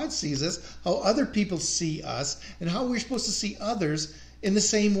how God sees us, how other people see us, and how we're supposed to see others in the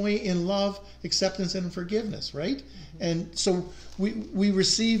same way, in love, acceptance, and forgiveness, right? Mm-hmm. And so we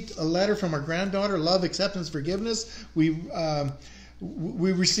received a letter from our granddaughter, love, acceptance, forgiveness. We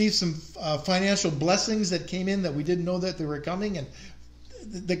received some financial blessings that came in that we didn't know that they were coming, and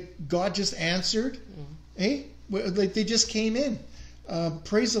God just answered. Mm-hmm. They just came in.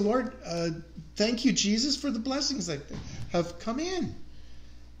 Praise the Lord. Thank you, Jesus, for the blessings that have come in.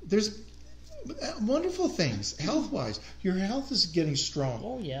 There's wonderful things, health-wise. Your health is getting strong.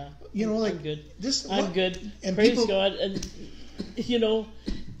 Oh, yeah. I'm good. I'm good. And praise God. And,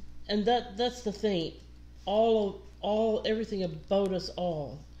 and that's the thing. Everything about us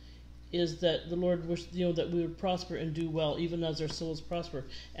all is that the Lord wished, that we would prosper and do well, even as our souls prosper,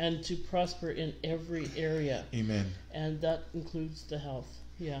 and to prosper in every area. Amen. And that includes the health.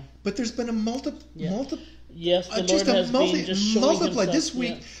 Yeah. But there's been a Yes, the Lord has been just showing himself. This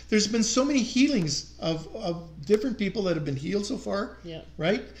week, there's been so many healings of different people that have been healed so far. Yeah.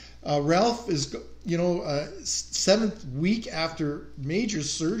 Right? Ralph is, 7th week after major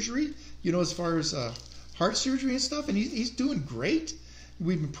surgery, as far as heart surgery and stuff, and he's doing great.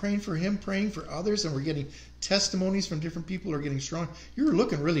 We've been praying for him, praying for others, and we're getting testimonies from different people who are getting strong. You're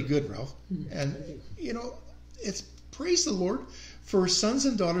looking really good, Ralph. And, it's praise the Lord for sons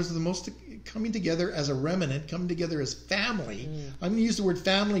and daughters of the Most coming together as a remnant, coming together as family. I'm going to use the word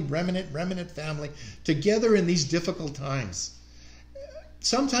family, remnant, family, together in these difficult times.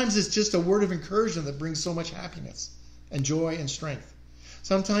 Sometimes it's just a word of encouragement that brings so much happiness and joy and strength.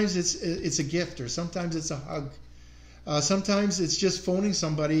 Sometimes it's a gift, or sometimes it's a hug. Sometimes it's just phoning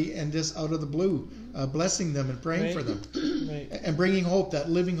somebody and just out of the blue, blessing them and praying for them, and bringing hope, that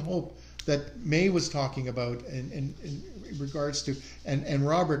living hope that May was talking about in regards to, and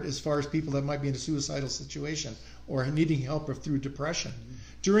Robert, as far as people that might be in a suicidal situation or needing help or through depression.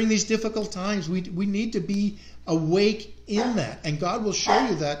 During these difficult times, we need to be awake in that, and God will show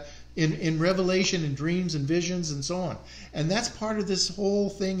you that in revelation and dreams and visions and so on. And that's part of this whole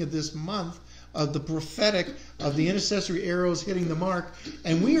thing of this month of the prophetic, of the intercessory arrows hitting the mark.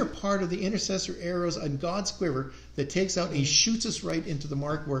 And we are part of the intercessory arrows on God's quiver that takes out and he shoots us right into the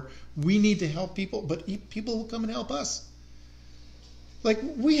mark where we need to help people, but people will come and help us. Like,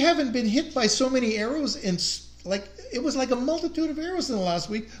 we haven't been hit by so many arrows, and like it was like a multitude of arrows in the last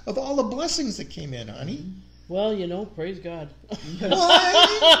week of all the blessings that came in, honey. Well, praise God.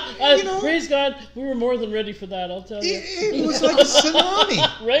 Well, praise God, we were more than ready for that, I'll tell you. It was like a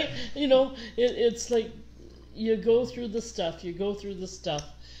tsunami. Right? It's like you go through the stuff,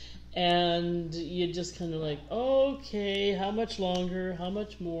 and you just kind of like, okay, how much longer, how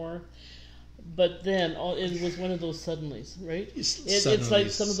much more? But then it was one of those suddenlies, right? It's like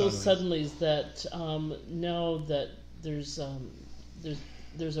some of those suddenlies that now that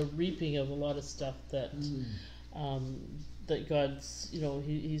there's a reaping of a lot of stuff that that God's,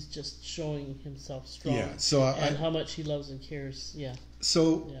 he's just showing himself strong. Yeah. So and how much he loves and cares. Yeah.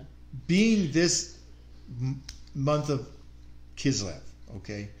 So being this month of Kislev,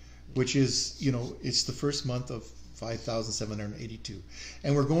 okay, which is, it's the first month of 5,782,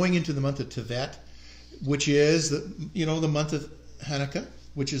 and we're going into the month of Tevet, which is the month of Hanukkah,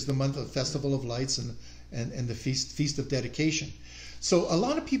 which is the month of Festival of Lights and the feast of dedication. So a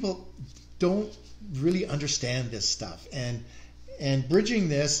lot of people don't really understand this stuff, and bridging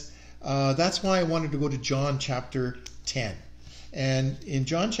this, that's why I wanted to go to John chapter 10. And in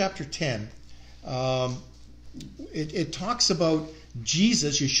John chapter 10, it talks about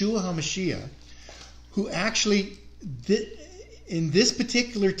Jesus, Yeshua HaMashiach, who actually, in this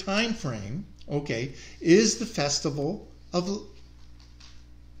particular time frame, okay, is the festival of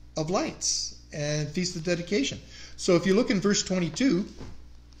lights and feast of dedication. So if you look in verse 22,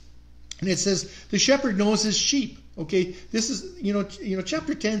 and it says, the shepherd knows his sheep. Okay, this is,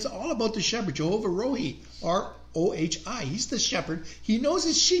 chapter 10 is all about the shepherd, Jehovah Rohi, R-O-H-I. He's the shepherd. He knows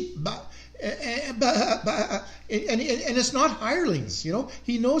his sheep, and it's not hirelings.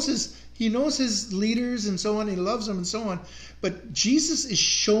 He knows his leaders and so on. He loves them and so on. But Jesus is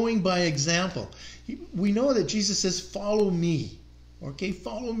showing by example. We know that Jesus says, "Follow me." Okay,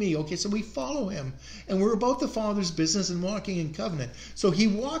 follow me. Okay, so we follow him, and we're about the Father's business and walking in covenant. So he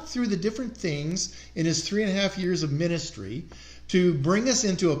walked through the different things in his 3.5 years of ministry to bring us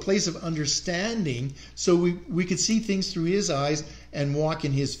into a place of understanding, so we could see things through his eyes and walk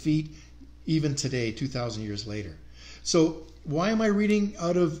in his feet even today, 2,000 years later. So why am I reading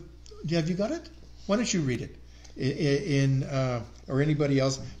out of? Have you got it? Why don't you read it or anybody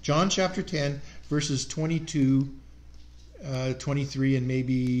else? John chapter 10, verses 22. 23 and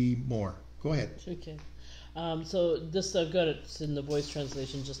maybe more. Go ahead. Okay. So this, I've got it in the voice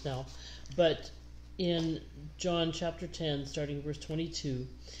translation just now, but in John chapter 10, starting verse 22,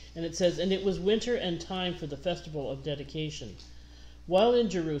 and it says, "And it was winter and time for the festival of dedication. While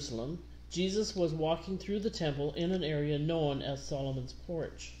in Jerusalem, Jesus was walking through the temple in an area known as Solomon's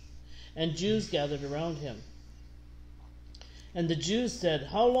Porch, and Jews gathered around him. And the Jews said,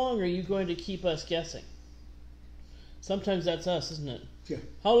 'How long are you going to keep us guessing?'" Sometimes that's us, isn't it? Yeah.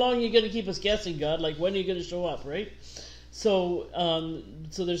 How long are you going to keep us guessing, God? Like, when are you going to show up, right? So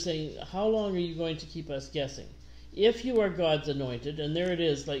they're saying, how long are you going to keep us guessing? If you are God's anointed, and there it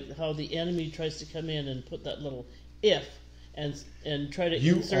is, like how the enemy tries to come in and put that little "if" and try to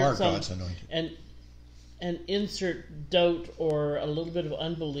insert some, God's anointed. and insert doubt or a little bit of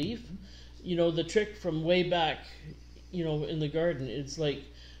unbelief. The trick from way back, in the garden, it's like,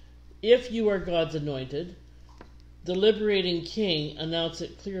 if you are God's anointed, the liberating king announced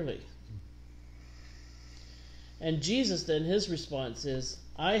it clearly. And Jesus then, his response is,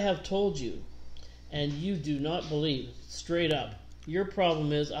 "I have told you, and you do not believe." Straight up. Your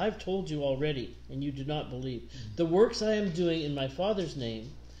problem is, I've told you already, and you do not believe. The works I am doing in my Father's name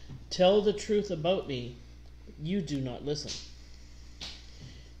tell the truth about me. You do not listen.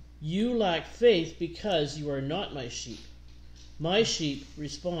 You lack faith because you are not my sheep. My sheep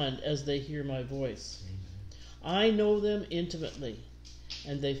respond as they hear my voice. I know them intimately,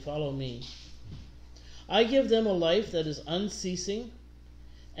 and they follow me. I give them a life that is unceasing,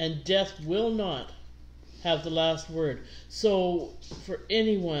 and death will not have the last word. So for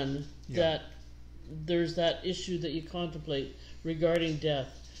anyone that there's that issue that you contemplate regarding death,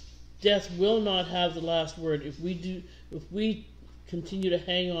 death will not have the last word if we continue to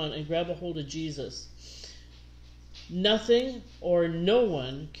hang on and grab a hold of Jesus. Nothing or no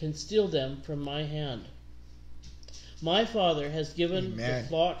one can steal them from my hand. My Father has given the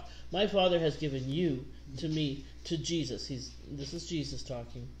flock. My Father has given you to me, to Jesus. This is Jesus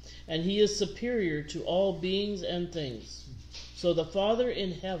talking. And he is superior to all beings and things. So the Father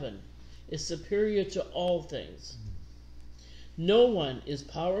in heaven is superior to all things. No one is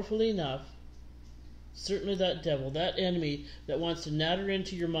powerful enough, certainly that devil, that enemy that wants to natter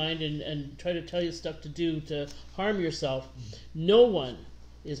into your mind and try to tell you stuff to do to harm yourself. No one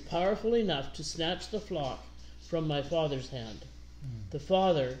is powerful enough to snatch the flock from my Father's hand. The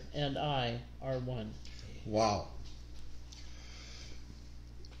Father and I are one. Wow.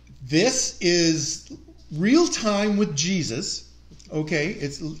 This is real time with Jesus. Okay,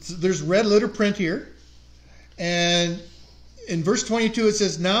 there's red letter print here. And in verse 22 it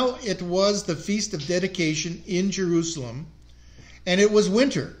says, now it was the feast of dedication in Jerusalem, and it was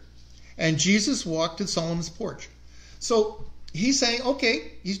winter, and Jesus walked to Solomon's porch. So he's saying,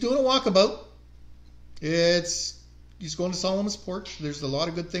 okay, he's doing a walkabout. He's going to Solomon's porch. There's a lot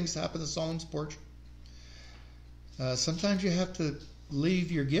of good things that happen at Solomon's porch. Sometimes you have to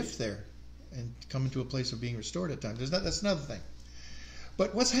leave your gift there and come into a place of being restored at times. That's another thing.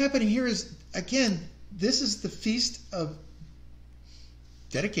 But what's happening here is, again, this is the feast of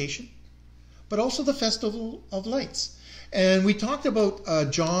dedication, but also the festival of lights. And we talked about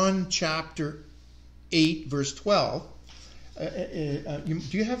John chapter 8, verse 12. Do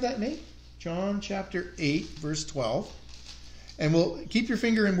you have that, Nate? John chapter 8, verse 12. And we'll keep your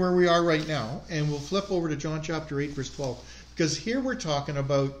finger in where we are right now, and we'll flip over to John chapter 8, verse 12. Because here we're talking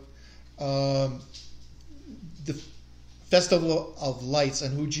about the festival of lights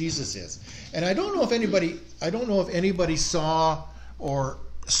and who Jesus is. And I don't know if anybody saw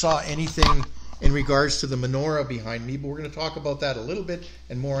anything in regards to the menorah behind me, but we're going to talk about that a little bit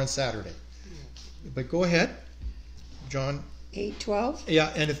and more on Saturday. But go ahead, John 8:12.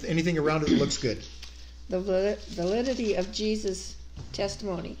 Yeah, and if anything around it looks good. The validity of Jesus'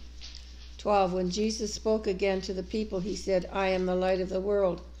 testimony. 12. When Jesus spoke again to the people, he said, I am the light of the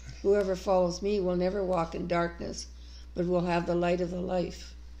world. Whoever follows me will never walk in darkness, but will have the light of the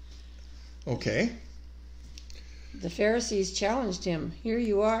life. Okay. The Pharisees challenged him. Here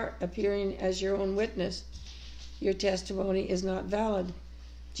you are, appearing as your own witness. Your testimony is not valid.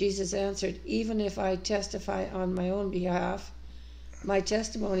 Jesus answered, even if I testify on my own behalf, my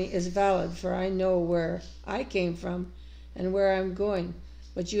testimony is valid, for I know where I came from and where I'm going.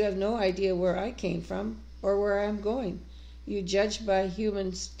 But you have no idea where I came from or where I'm going. You judge by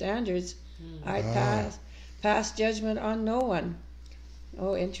human standards. I pass judgment on no one.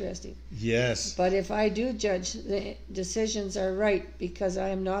 Oh, interesting. Yes. But if I do judge, the decisions are right, because I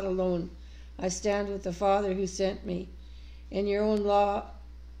am not alone. I stand with the Father who sent me. In your own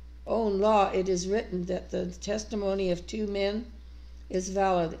law, it is written that the testimony of two men is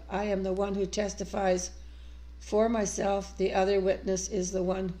valid. I am the one who testifies for myself. The other witness is the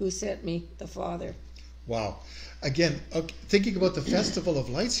one who sent me, the Father. Wow. Again, thinking about the Festival of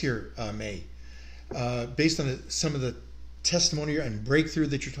Lights here, May, based on some of the testimony and breakthrough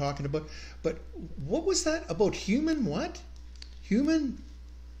that you're talking about. But what was that about? Human what? Human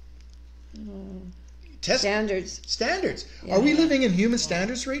standards. Standards. Yeah. Are we living in human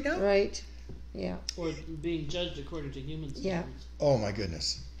standards right now? Right. Yeah. Or being judged according to human standards. Yeah. Oh my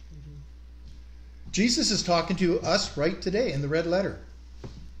goodness. Jesus is talking to us right today in the red letter.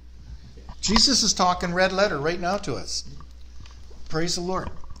 Jesus is talking red letter right now to us. Praise the Lord.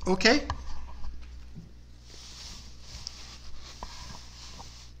 Okay.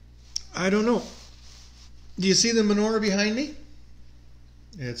 I don't know. Do you see the menorah behind me?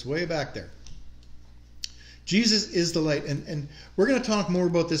 It's way back there. Jesus is the light. And we're going to talk more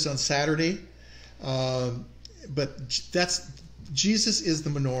about this on Saturday. But Jesus is the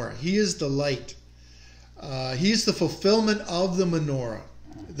menorah. He is the light. He is the fulfillment of the menorah,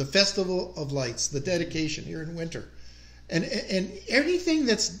 the festival of lights, the dedication here in winter. And everything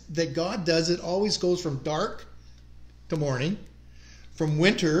that God does, it always goes from dark to morning, from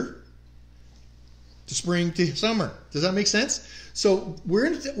winter to spring to summer. Does that make sense? So we're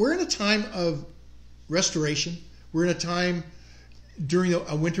in a time of restoration. We're in a time during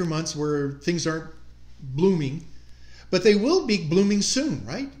the winter months where things aren't blooming, but they will be blooming soon,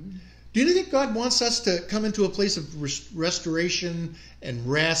 right? Do you think God wants us to come into a place of restoration and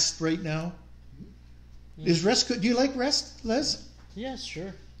rest right now? Is rest good? Do you like rest, Les? Yes,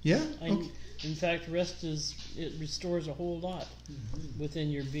 sure. Yeah? Okay. In fact, rest restores a whole lot within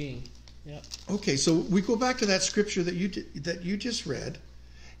your being. Yeah. Okay, so we go back to that scripture that you just read,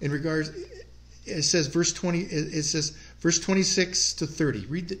 in regards. It says verse 20. It says verse 26 to 30.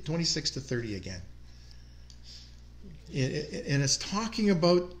 Read the 26 to 30 again. And it's talking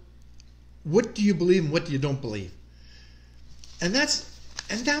about what do you believe and what do you don't believe. And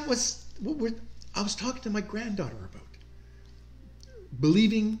that was what I was talking to my granddaughter about.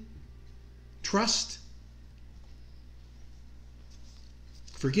 Believing, trust,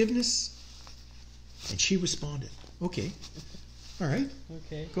 forgiveness, and she responded. Okay. All right.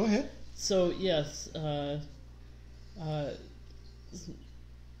 Okay. Go ahead. So yes, so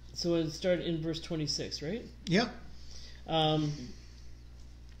it started in verse 26, right? Yeah. It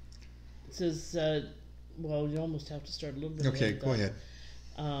says, well, you almost have to start a little bit. Okay, go ahead.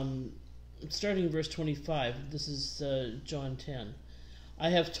 Starting in verse 25, this is John 10. I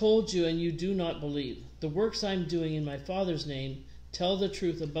have told you, and you do not believe. The works I'm doing in my Father's name tell the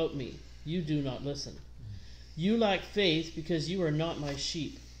truth about me. You do not listen. You lack faith because you are not my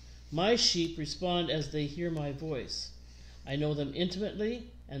sheep. My sheep respond as they hear my voice. I know them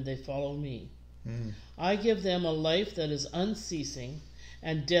intimately, and they follow me. I give them a life that is unceasing,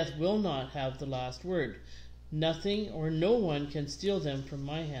 and death will not have the last word. Nothing or no one can steal them from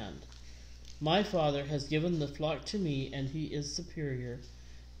my hand. My Father has given the flock to me, and he is superior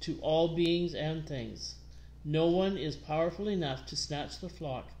to all beings and things. No one is powerful enough to snatch the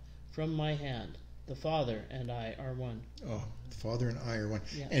flock from my hand. The Father and I are one. Oh, the Father and I are one.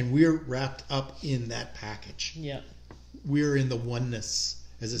 Yeah. And we're wrapped up in that package. Yeah. We're in the oneness,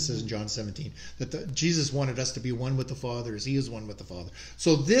 as it says in John 17. That Jesus wanted us to be one with the Father as he is one with the Father.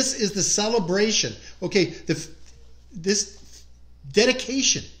 So this is the celebration. Okay, this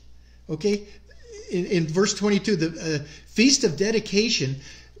dedication. Okay, in verse 22, the Feast of Dedication.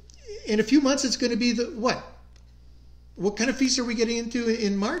 In a few months, it's going to be the what? What kind of feast are we getting into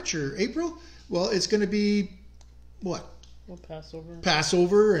in March or April? Well, it's going to be what? Well, Passover.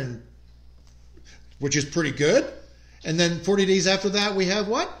 Passover, and which is pretty good. And then 40 days after that, we have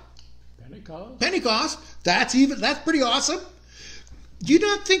what? Pentecost. Pentecost. That's pretty awesome. Do you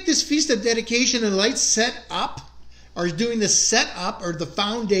not think this Feast of Dedication and Lights set up, are doing the set up or the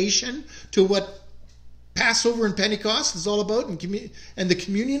foundation to what Passover and Pentecost is all about, and the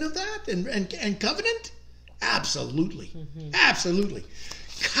communion of that and covenant? Absolutely. Absolutely.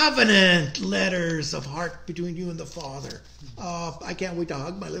 Covenant letters of heart between you and the Father. Oh, I can't wait to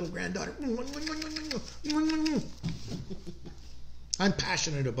hug my little granddaughter. I'm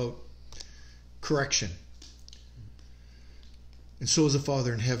passionate about correction. And so is the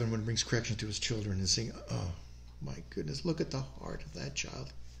Father in heaven when he brings correction to his children and saying, oh, my goodness, look at the heart of that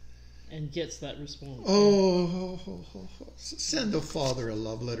child. And gets that response. Oh, send the Father a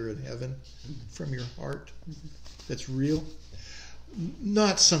love letter in heaven from your heart that's real.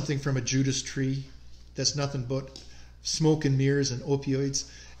 Not something from a Judas tree that's nothing but smoke and mirrors and opioids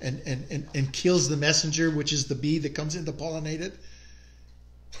and kills the messenger, which is the bee that comes in to pollinate it.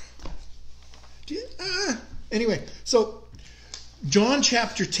 Anyway, so John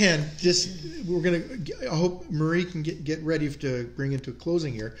chapter 10, I hope Marie can get ready to bring into a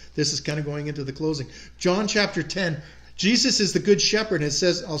closing here. This is kind of going into the closing. John chapter 10, Jesus is the good shepherd. It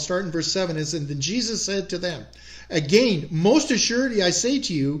says, I'll start in verse 7. It says, then Jesus said to them, again, most assuredly I say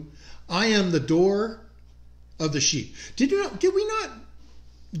to you, I am the door of the sheep. Did we not?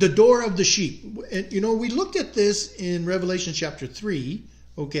 The door of the sheep. And, we looked at this in Revelation chapter 3,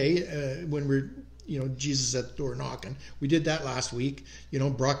 okay, when Jesus at the door knocking. We did that last week.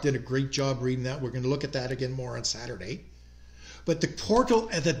 Brock did a great job reading that. We're going to look at that again more on Saturday. But the portal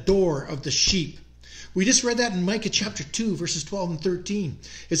at the door of the sheep. We just read that in Micah chapter 2, verses 12 and 13.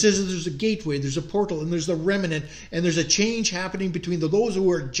 It says that there's a gateway, there's a portal, and there's the remnant, and there's a change happening between those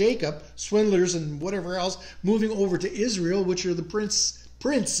who are Jacob, swindlers and whatever else, moving over to Israel, which are the prince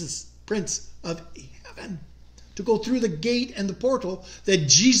of heaven, to go through the gate and the portal that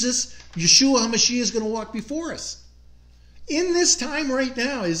Jesus, Yeshua HaMashiach, is going to walk before us. In this time right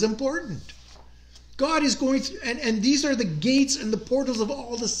now is important. God is going through, and these are the gates and the portals of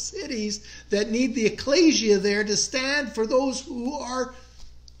all the cities that need the ecclesia there to stand for those who are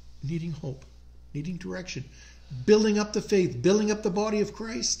needing hope, needing direction, building up the faith, building up the body of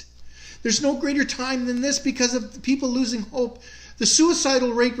Christ. There's no greater time than this because of the people losing hope. The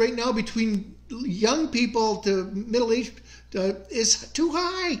suicidal rate right now between young people to middle-aged is too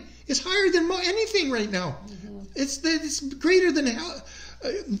high. It's higher than anything right now. Mm-hmm. It's greater than hell.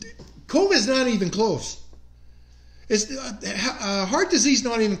 COVID's not even close. It's heart disease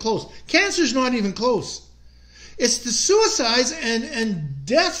not even close. Cancer's not even close. It's the suicides and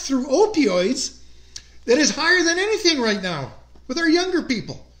death through opioids that is higher than anything right now with our younger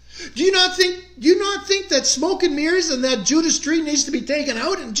people. Do you not think that smoke and mirrors and that Judas tree needs to be taken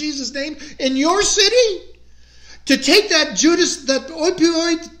out in Jesus' name in your city? To take that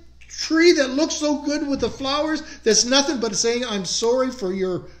opioid tree that looks so good with the flowers, that's nothing but saying, I'm sorry for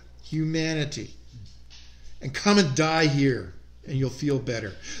your humanity. And come and die here, and you'll feel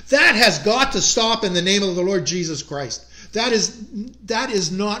better. That has got to stop in the name of the Lord Jesus Christ. That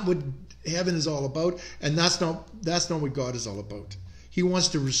is not what heaven is all about, and that's not what God is all about. He wants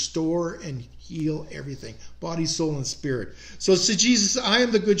to restore and heal everything, body, soul, and spirit. So Jesus, I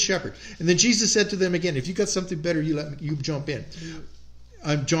am the good shepherd. And then Jesus said to them again, if you got something better, you jump in.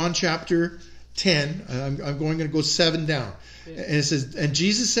 John chapter 10, I'm going to go 7 down. And it says, and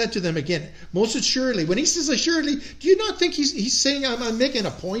Jesus said to them again, most assuredly, when he says assuredly, do you not think he's saying I'm making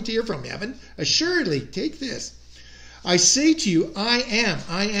a point here from heaven? Assuredly, take this. I say to you, I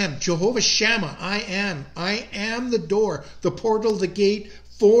am, Jehovah Shammah, I am the door, the portal, the gate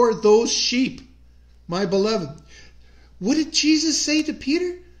for those sheep, my beloved. What did Jesus say to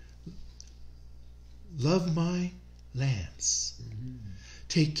Peter? Love my lambs.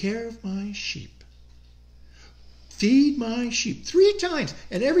 Take care of my sheep. Feed my sheep. 3 times.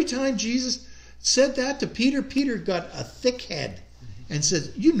 And every time Jesus said that to Peter, Peter got a thick head and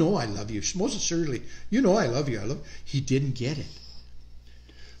said, you know I love you. Most assuredly, you know I love you. He didn't get it.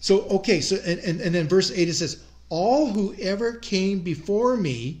 So, okay, so and then verse 8 it says, all who ever came before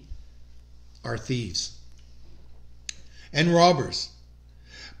me are thieves and robbers,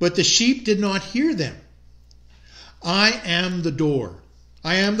 but the sheep did not hear them. I am the door.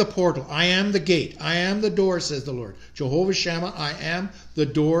 I am the portal. I am the gate. I am the door, says the Lord. Jehovah Shammah, I am the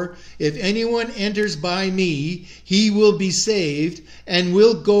door. If anyone enters by me, he will be saved and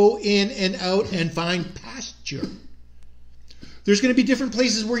will go in and out and find pasture. There's going to be different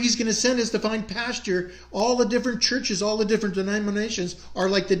places where he's going to send us to find pasture. All the different churches, all the different denominations are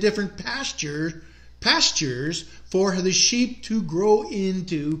like the different pastures for the sheep to grow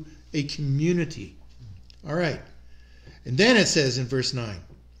into a community. All right. And then it says in verse 9,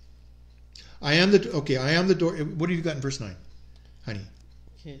 I am the door. What have you got in verse 9, honey?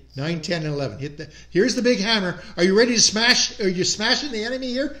 Okay, 9, 10, and 11. Here's the big hammer. Are you ready to smash? Are you smashing the enemy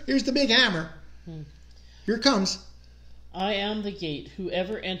here? Here's the big hammer. Here it comes. I am the gate.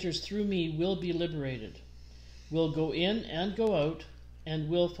 Whoever enters through me will be liberated, will go in and go out, and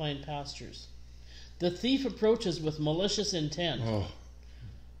will find pastures. The thief approaches with malicious intent. Oh.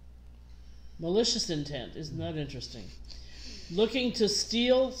 Malicious intent. Isn't that interesting? Looking to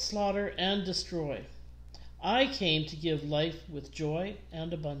steal, slaughter, and destroy. I came to give life with joy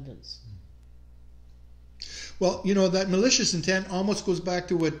and abundance. Well, you know, that malicious intent almost goes back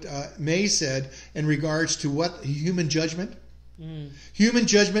to what May said in regards to what? Human judgment. Human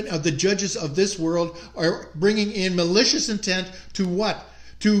judgment of the judges of this world are bringing in malicious intent to what?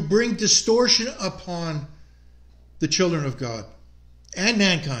 To bring distortion upon the children of God and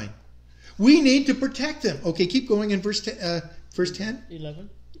mankind. We need to protect them. Okay, keep going in verse 10. 11.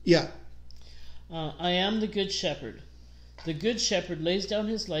 Yeah. I am the good shepherd. The good shepherd lays down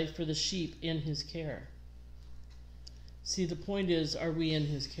his life for the sheep in his care. See, the point is, are we in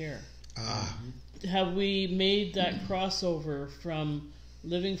his care? Have we made that crossover from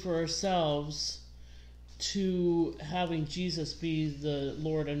living for ourselves to having Jesus be the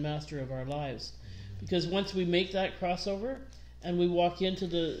Lord and Master of our lives? Because once we make that crossover and we walk into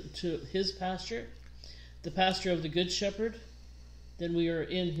to his pasture, the pasture of the good shepherd, then we are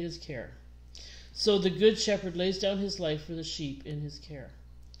in his care. So the good shepherd lays down his life for the sheep in his care.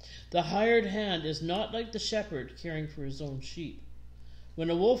 The hired hand is not like the shepherd caring for his own sheep. When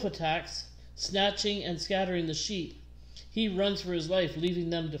a wolf attacks, snatching and scattering the sheep, he runs for his life, leaving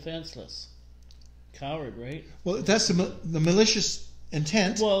them defenseless. Coward, right? Well, that's the malicious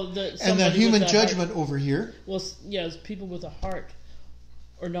intent, and the human judgment over here. Well, yeah, it's people with a heart,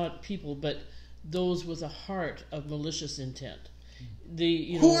 or not people, but those with a heart of malicious intent.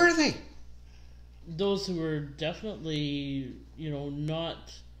 Who are they? Those who are definitely, not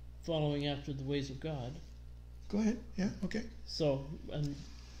following after the ways of God. Go ahead. Yeah, okay. So,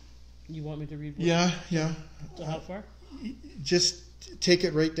 you want me to read? Yeah. So how far? Just take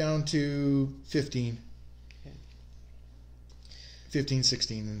it right down to 15. Okay. 15,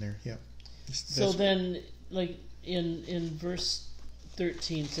 16 in there, yeah. So then, like in verse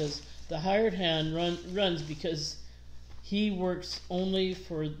 13 says, the hired hand runs because he works only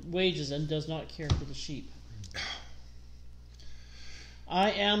for wages and does not care for the sheep.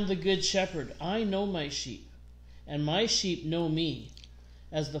 I am the good shepherd. I know my sheep, and my sheep know me.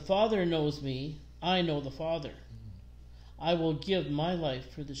 As the Father knows me, I know the Father. I will give my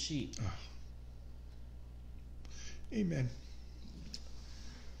life for the sheep. Amen.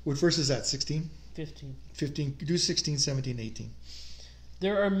 What verse is that? 16? 15. 15. Do 16, 17, 18.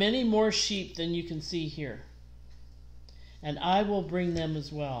 There are many more sheep than you can see here, and I will bring them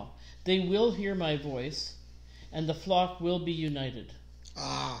as well. They will hear my voice, and the flock will be united.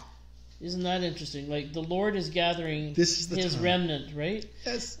 Ah. Isn't that interesting? Like, the Lord is gathering His time. remnant, right?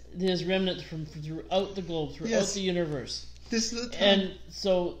 Yes. His remnant from throughout the globe, throughout the universe. This is the time. And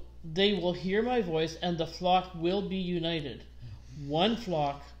so they will hear my voice, and the flock will be united. One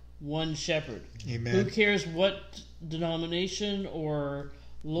flock, one shepherd. Amen. Who cares what denomination or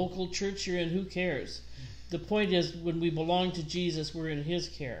local church you're in? Who cares? The point is, when we belong to Jesus, we're in His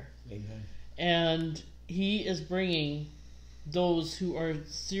care. Amen. And He is bringing those who are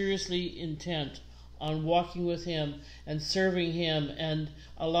seriously intent on walking with Him and serving Him and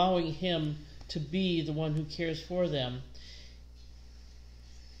allowing Him to be the one who cares for them.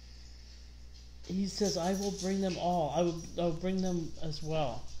 He says, I will bring them all. I will bring them as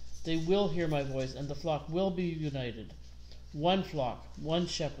well. They will hear my voice, and the flock will be united. One flock, one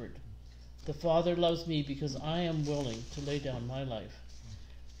shepherd. The Father loves me because I am willing to lay down my life,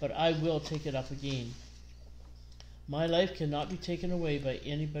 but I will take it up again. My life cannot be taken away by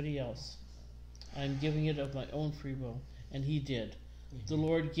anybody else. I am giving it of my own free will, and He did. The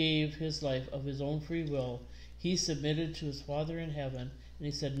Lord gave His life of His own free will. He submitted to His Father in heaven, and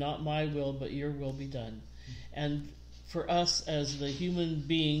He said, not my will, but your will be done. And for us as the human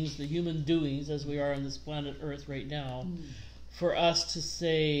beings, the human doings, as we are on this planet Earth right now, for us to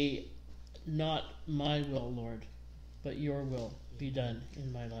say, not my will, Lord, but your will be done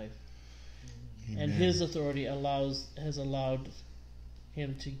in my life. Amen. And His authority has allowed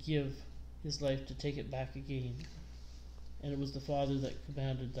Him to give His life, to take it back again. And it was the Father that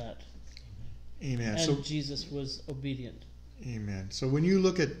commanded that. Amen. And so Jesus was obedient. Amen. So when you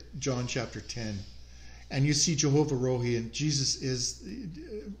look at John chapter 10, and you see Jehovah Rohi, and Jesus is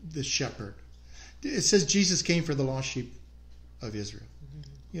the shepherd, it says Jesus came for the lost sheep of Israel.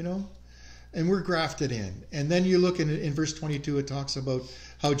 You know? And we're grafted in. And then you look in verse 22, it talks about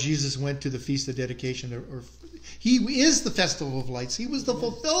how Jesus went to the Feast of Dedication. Or He is the Festival of Lights. He was the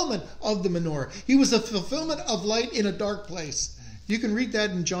fulfillment of the menorah. He was the fulfillment of light in a dark place. You can read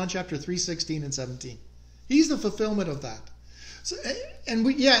that in John chapter 3, 16 and 17. He's the fulfillment of that. So, and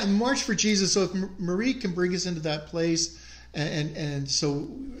March for Jesus. So if Marie can bring us into that place, and so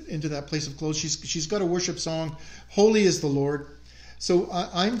into that place of close, she's got a worship song, Holy is the Lord. So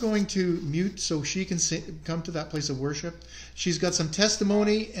I'm going to mute so she can come to that place of worship. She's got some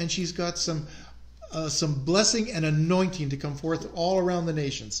testimony, and she's got some blessing and anointing to come forth all around the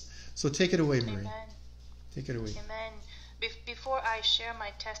nations. So take it away, Marie. Amen. Take it away. Amen. Before I share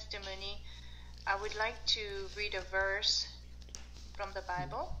my testimony, I would like to read a verse from the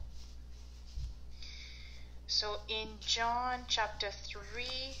Bible. So in John chapter 3,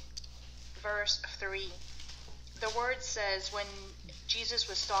 verse 3, the word says, when Jesus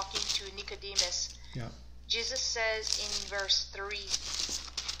was talking to Nicodemus, Jesus says in verse 3,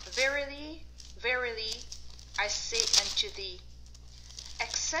 Verily, verily, I say unto thee,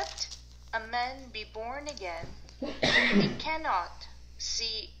 except a man be born again, he cannot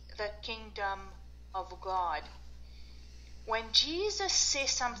see the kingdom of God. When Jesus says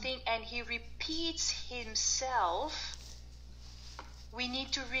something and He repeats Himself, we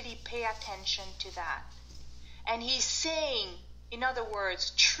need to really pay attention to that. And He's saying, in other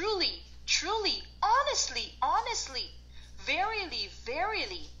words, truly, truly, honestly, honestly, verily,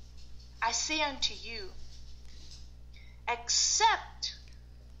 verily, I say unto you, except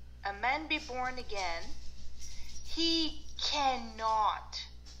a man be born again, he cannot.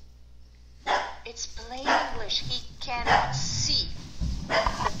 It's plain English. He cannot see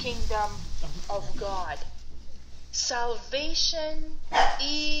the kingdom of God. Salvation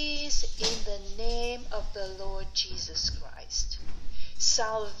is in the name of the Lord Jesus Christ.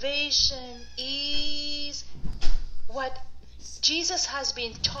 Salvation is what Jesus has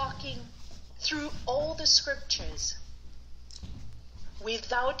been talking through all the scriptures.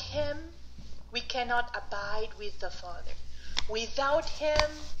 Without Him, we cannot abide with the Father. Without Him,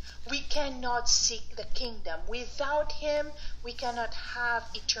 we cannot seek the kingdom. Without Him, we cannot have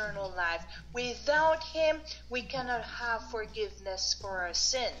eternal life. Without Him, we cannot have forgiveness for our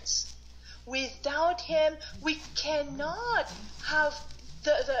sins. Without Him, we cannot have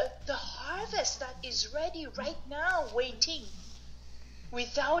the harvest that is ready right now, waiting.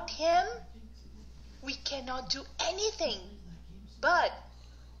 Without Him, we cannot do anything. But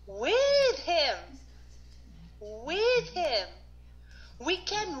with Him, we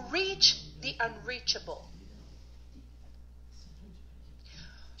can reach the unreachable.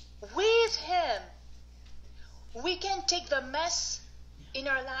 With Him, we can take the mess in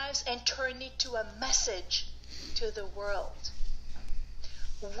our lives and turn it to a message to the world.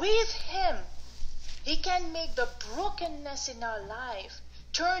 With Him, He can make the brokenness in our life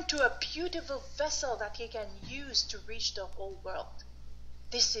turn to a beautiful vessel that He can use to reach the whole world.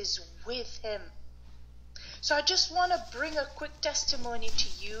 This is with Him. So I just want to bring a quick testimony to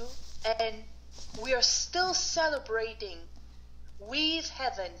you, and we are still celebrating with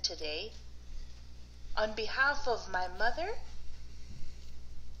heaven today on behalf of my mother,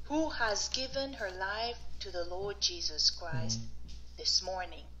 who has given her life to the Lord Jesus Christ this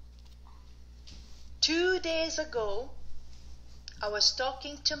morning. 2 days ago, I was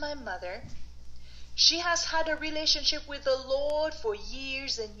talking to my mother. She has had a relationship with the Lord for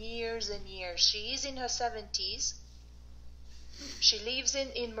years and years and years. She is in her 70s. She lives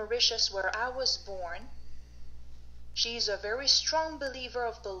in Mauritius, where I was born. She is a very strong believer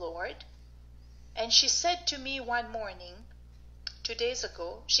of the Lord. And she said to me one morning, 2 days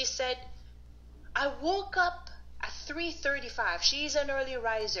ago, she said, I woke up at 3:35. She is an early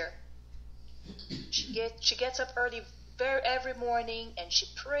riser. She gets up early every morning and she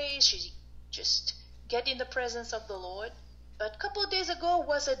prays. She just get in the presence of the Lord. But a couple of days ago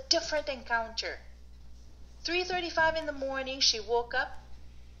was a different encounter. 3:35 in the morning, she woke up.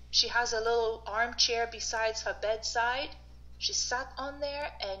 She has a little armchair beside her bedside. She sat on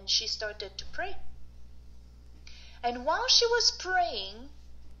there and she started to pray. And while she was praying,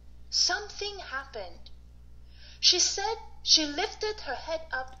 something happened. She said she lifted her head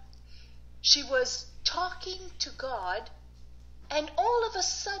up. She was talking to God, and all of a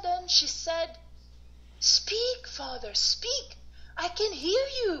sudden she said, "Speak, Father, speak. I can hear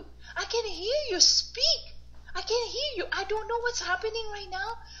you. I can hear you. Speak. I can hear you. I don't know what's happening right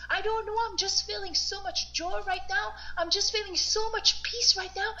now. I don't know. I'm just feeling so much joy right now. I'm just feeling so much peace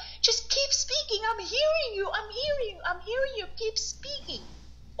right now. Just keep speaking. I'm hearing you. I'm hearing you. I'm hearing you. Keep speaking."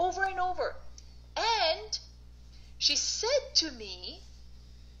 Over and over. And she said to me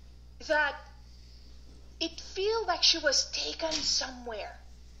that it felt like she was taken somewhere.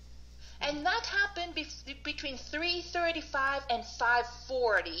 And that happened between 3:35 and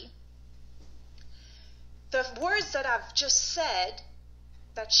 5:40. The words that I've just said,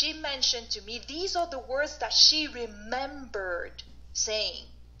 that she mentioned to me, these are the words that she remembered saying.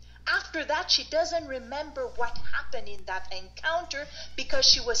 After that, she doesn't remember what happened in that encounter because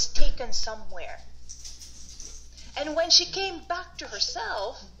she was taken somewhere. And when she came back to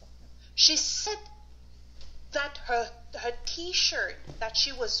herself, she said that her t-shirt that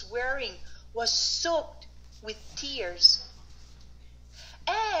she was wearing was soaked with tears.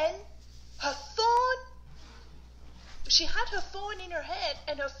 And her phone, she had her phone in her hand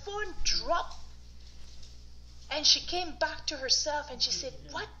and her phone dropped. And she came back to herself and she said,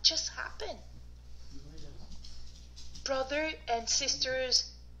 "What just happened?" Brother and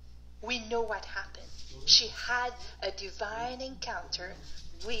sisters, we know what happened. She had a divine encounter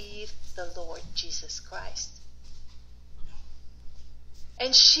with the Lord Jesus Christ.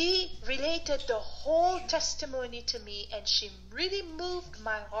 And she related the whole testimony to me, and she really moved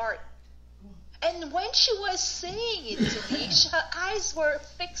my heart. And when she was saying it to me, her eyes were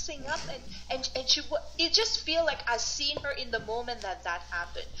fixing up, and it just felt like I seen her in the moment that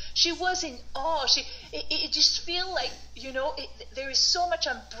happened. She was in awe. It just felt like, there is so much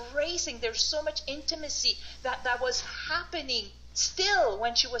embracing, there's so much intimacy that was happening still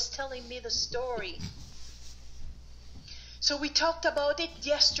when she was telling me the story. So we talked about it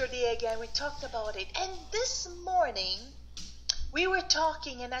yesterday again. We talked about it. And this morning, we were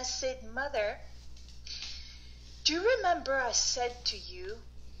talking and I said, "Mother, do you remember I said to you,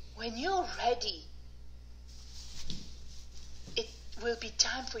 when you're ready, it will be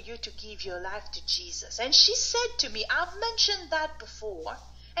time for you to give your life to Jesus?" And she said to me, I've mentioned that before.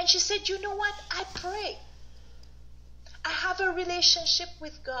 And she said, "You know what? I pray. I have a relationship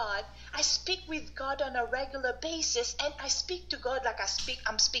with God. I speak with God on a regular basis, and I speak to God like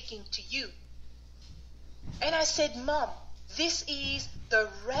I'm speaking to you." And I said, "Mom, this is the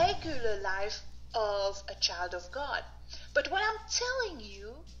regular life of a child of God. But what I'm telling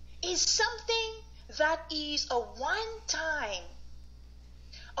you is something that is a one-time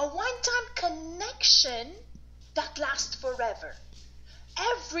connection that lasts forever.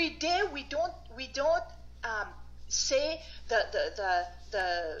 Every day we don't say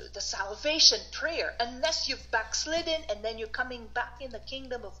the salvation prayer unless you've backslidden and then you're coming back in the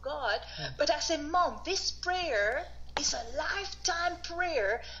kingdom of God." But I said, "Mom, this prayer is a lifetime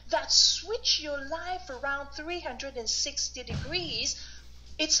prayer that switch your life around 360 degrees.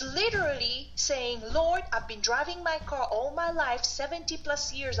 It's literally saying, Lord, I've been driving my car all my life, 70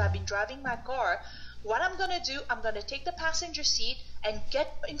 plus years I've been driving my car. what I'm going to do, I'm going to take the passenger seat and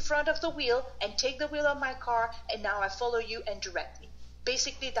get in front of the wheel and take the wheel of my car, and now I follow you and direct me.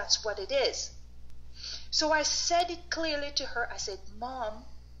 Basically, that's what it is. So I said it clearly to her. I said, Mom,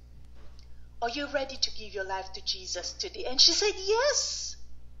 are you ready to give your life to Jesus today? And she said, yes.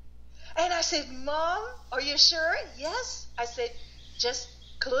 And I said, Mom, are you sure? Yes. I said, just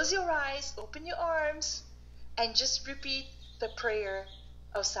close your eyes, open your arms, and just repeat the prayer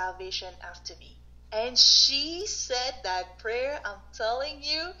of salvation after me. And she said that prayer, I'm telling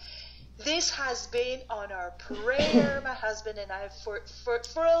you, this has been on our prayer, my husband and I, for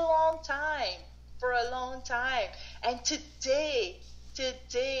a long time. For a long time. And today,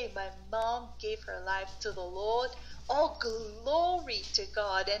 my mom gave her life to the Lord. All glory to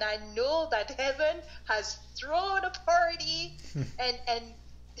God. And I know that heaven has thrown a party and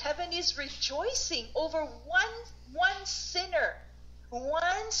heaven is rejoicing over one sinner.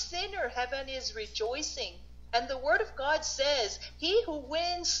 One sinner, heaven is rejoicing. And the word of God says, he who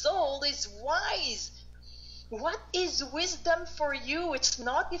wins soul is wise. What is wisdom for you? It's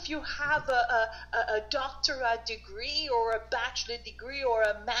not if you have a doctorate degree or a bachelor degree or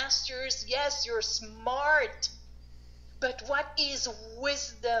a master's. Yes, you're smart. But what is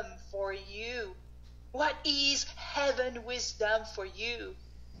wisdom for you? What is heaven wisdom for you?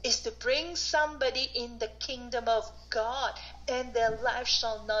 Is to bring somebody in the kingdom of God, and their life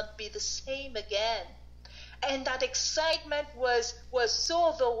shall not be the same again. And that excitement was so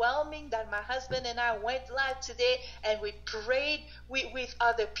overwhelming that my husband and I went live today, and we prayed with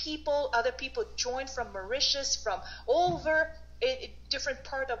other people. Other people joined from Mauritius, from all over a different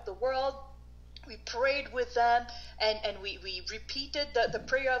part of the world. We prayed with them, and we repeated the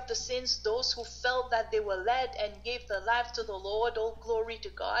prayer of the saints, those who felt that they were led and gave their life to the Lord. All glory to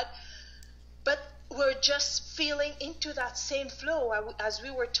God. But we're just feeling into that same flow as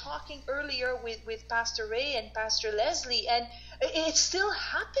we were talking earlier with Pastor Ray and Pastor Leslie, and it's still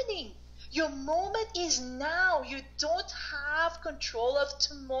happening. Your moment is now. You don't have control of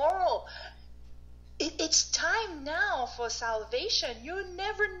tomorrow. It's time now for salvation. You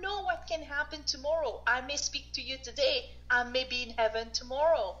never know what can happen tomorrow. I may speak to you today. I may be in heaven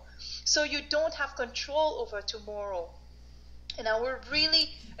tomorrow. So you don't have control over tomorrow. And I will really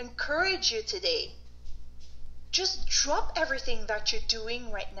encourage you today. Just drop everything that you're doing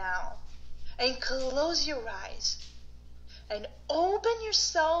right now and close your eyes and open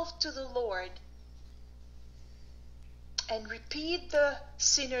yourself to the Lord and repeat the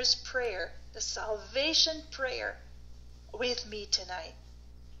sinner's prayer, the salvation prayer, with me tonight.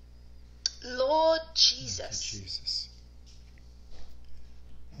 Lord Jesus, Thank you, Jesus.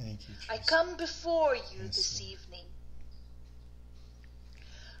 Thank you, Jesus. I come before you this evening.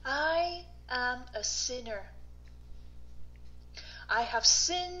 I am a sinner. I have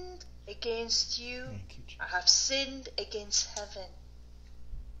sinned against you. I have sinned against heaven.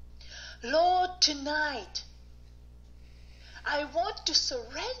 Lord, tonight, I want to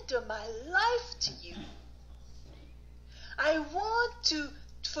surrender my life to you. I want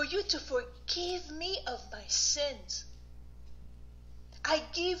for you to forgive me of my sins. I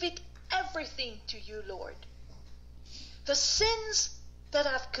give it everything to you, Lord. The sins that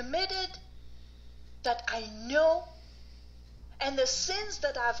I've committed, that I know, and the sins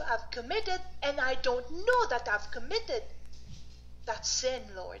that I've committed and I don't know that I've committed, that sin,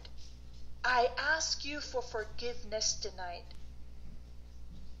 Lord. I ask you for forgiveness tonight.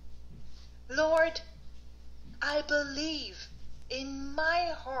 Lord, I believe in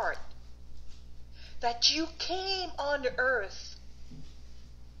my heart that you came on earth.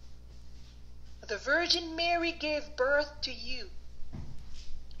 The Virgin Mary gave birth to you.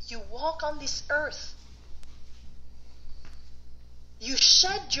 You walk on this earth. You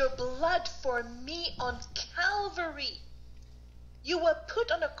shed your blood for me on Calvary. You were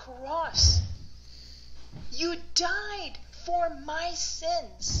put on a cross. You died for my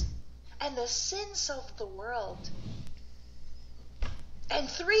sins and the sins of the world. And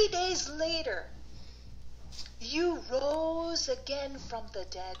 3 days later, you rose again from the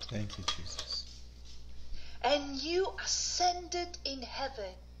dead. Thank you, Jesus. And you ascended in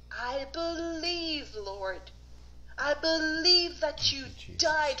heaven. I believe, Lord. I believe that you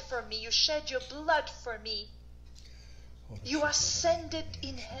died for me. You shed your blood for me. You ascended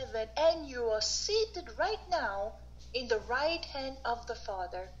in heaven, and you are seated right now in the right hand of the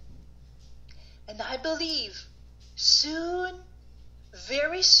Father. And I believe soon,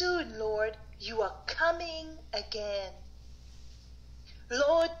 very soon, Lord, you are coming again.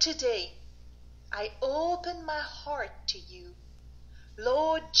 Lord, today I open my heart to you.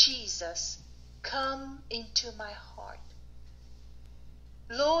 Lord Jesus, come into my heart.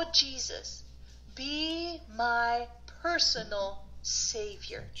 Lord Jesus, be my personal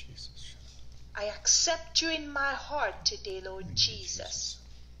Savior. Jesus. I accept you in my heart today, Lord Jesus.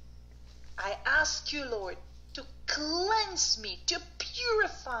 I ask you, Lord, to cleanse me, to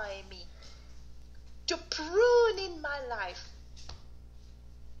purify me, to prune in my life.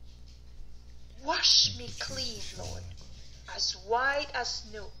 Wash me clean, Lord, as white as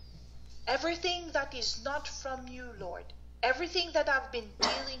snow. Everything that is not from you, Lord, everything that I've been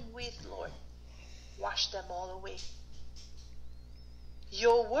dealing with, Lord, wash them all away.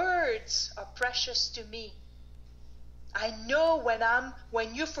 Your words are precious to me. I know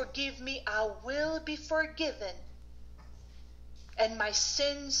when you forgive me, I will be forgiven. And my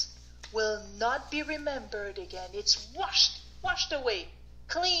sins will not be remembered again. It's washed away.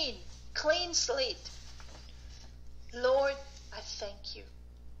 Clean slate. Lord, I thank you.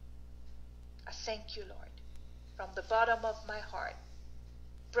 I thank you, Lord, from the bottom of my heart.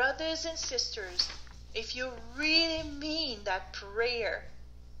 Brothers and sisters, if you really mean that prayer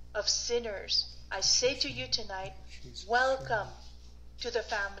of sinners, I say to you tonight, welcome to the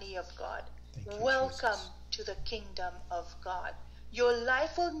family of God. Welcome to the kingdom of God. Your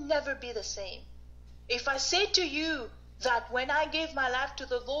life will never be the same. If I say to you that when I gave my life to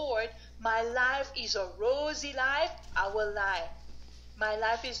the Lord, my life is a rosy life, I will lie. My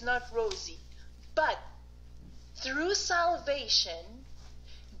life is not rosy. But through salvation,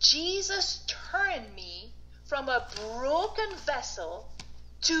 Jesus turned me from a broken vessel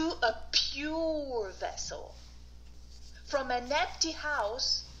to a pure vessel. From an empty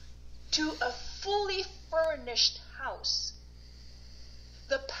house to a fully furnished house.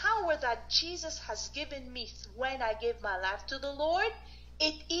 The power that Jesus has given me when I gave my life to the Lord,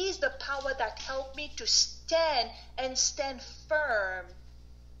 it is the power that helped me to stand and stand firm.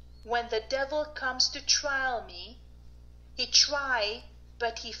 When the devil comes to trial me, he tries,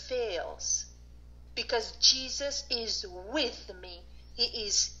 but he fails. Because Jesus is with me. He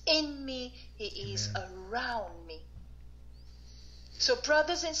is in me. He is around me. So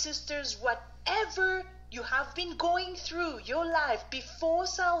brothers and sisters, whatever you have been going through your life before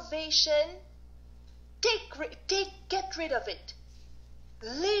salvation, get rid of it.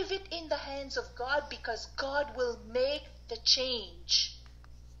 Leave it in the hands of God, because God will make the change.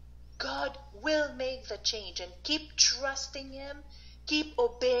 God will make the change, and keep trusting Him, keep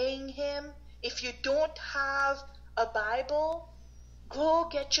obeying Him. If you don't have a Bible, go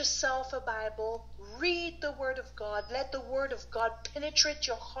get yourself a Bible, read the Word of God, let the Word of God penetrate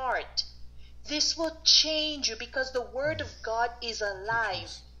your heart. This will change you, because the Word of God is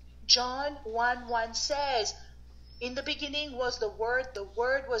alive. John 1:1 says, in the beginning was the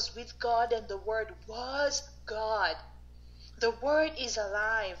Word was with God, and the Word was God. The Word is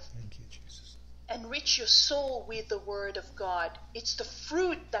alive. Thank you, Jesus. Enrich your soul with the Word of God. It's the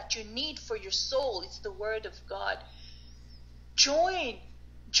fruit that you need for your soul. It's the Word of God. Join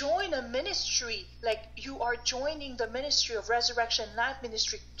a ministry like you are joining the ministry of Resurrection Life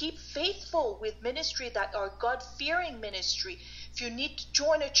Ministry. Keep faithful with ministry that are God-fearing ministry. If you need to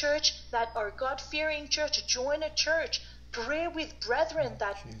join a church that are God-fearing church, join a church. Pray with brethren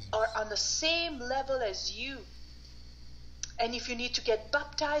that are on the same level as you. And if you need to get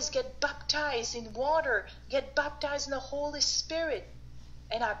baptized in water. Get baptized in the Holy Spirit.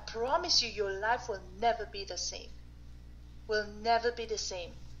 And I promise you, your life will never be the same. Will never be the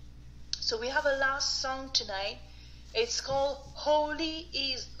same. So we have a last song tonight. It's called Holy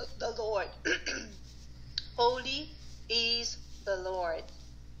is the Lord. Holy is the Lord.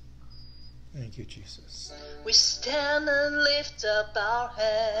 Thank you, Jesus. We stand and lift up our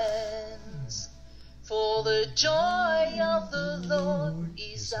hands, for the joy of the Lord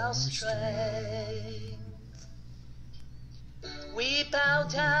is our strength. We bow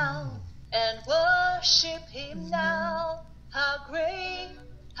down and worship Him now. How great,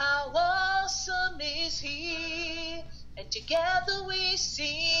 how awesome is He. And together we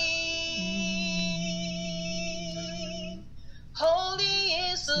sing. Holy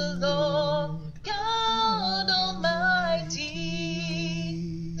is the Lord God Almighty.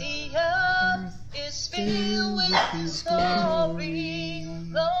 The earth is filled with His glory.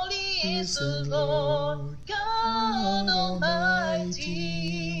 Holy is the Lord God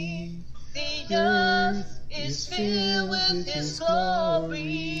Almighty. The earth is filled with His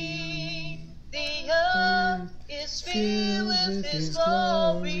glory. The earth is filled with His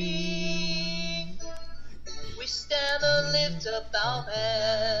glory. We stand and lift up our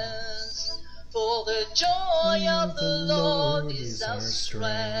hands, for the joy of the Lord is our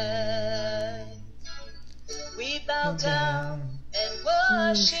strength. We bow down and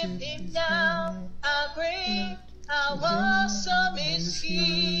worship Him now. How great, how awesome is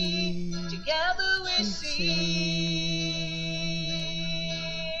He. Together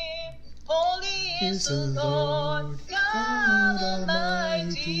Holy is the Lord God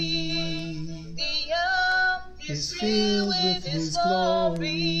Almighty. The earth is filled with His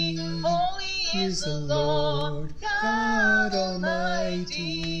glory. Holy is the Lord God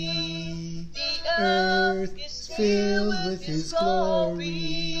Almighty. The earth is filled with His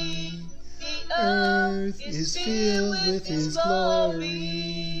glory. The earth is filled with His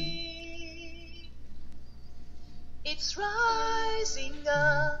glory. It's rising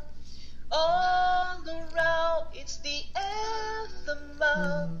up all around. It's the anthem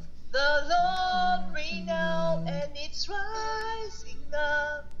of the Lord renowned, and it's rising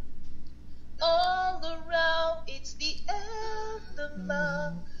up all around. It's the anthem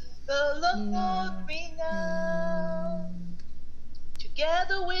of the Lord renowned.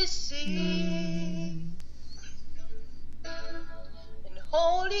 Together we sing, and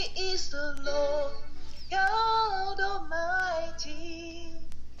holy is the Lord God Almighty.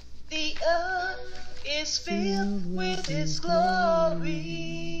 The earth is filled with His glory.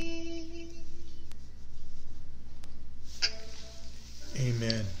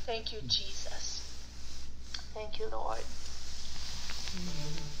 Amen. Thank you, Jesus. Thank you, Lord.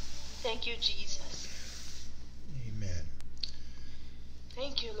 Thank you, Jesus. Amen.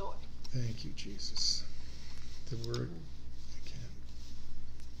 Thank you, Lord. Thank you, Jesus. The word.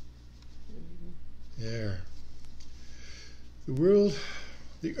 There. The world,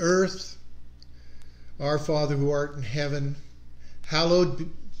 the earth, our Father who art in heaven, hallowed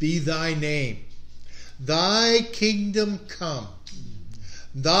be thy name. Thy kingdom come.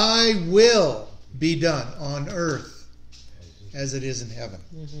 Thy will be done on earth as it is in heaven.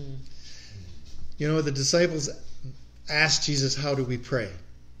 Mm-hmm. You know, the disciples asked Jesus, how do we pray?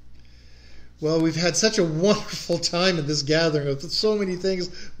 Well, we've had such a wonderful time in this gathering with so many things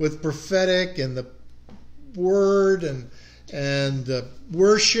with prophetic and the word and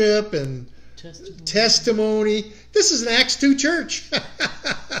worship and testimony. This is an Acts 2 church.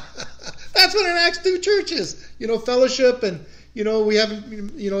 That's what an Acts 2 church is. You know, fellowship, and you know, we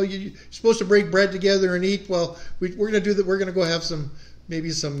haven't. You know, you're supposed to break bread together and eat. Well, we're going to do that. We're going to go have some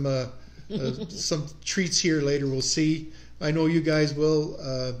treats here later. We'll see. I know you guys will.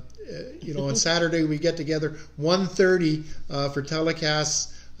 You know, on Saturday we get together 1:30 for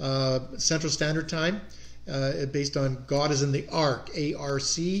telecast Central Standard Time. Based on God is in the Ark,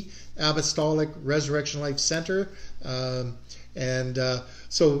 ARC, Apostolic Resurrection Life Center.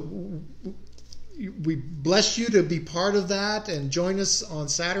 So we bless you to be part of that and join us on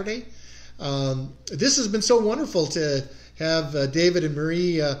Saturday. This has been so wonderful to have David and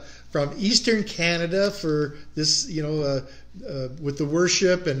Marie from Eastern Canada for this, you know, with the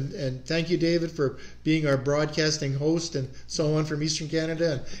worship, and thank you, David, for being our broadcasting host and so on from Eastern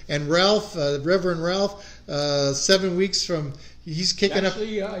Canada, and Ralph, Reverend Ralph, 7 weeks from, he's kicking up.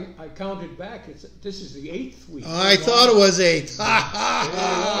 Actually, I counted back. This is the 8th week. I thought it was 8.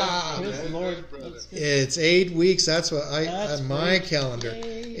 It's 8 weeks. That's what on my calendar.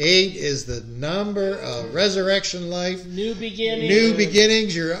 8 is the number of Resurrection Life. New beginnings. New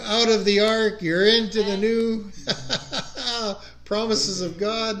beginnings. You're out of the ark. You're into the new promises of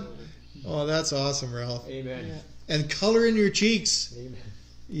God. Oh, that's awesome, Ralph. Amen. Yeah. And color in your cheeks. Amen.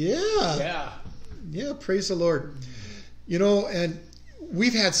 Yeah. Yeah, praise the Lord. You know, and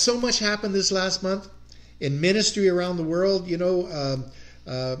we've had so much happen this last month in ministry around the world. You know,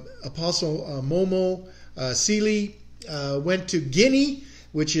 Apostle Momo Seeley went to Guinea,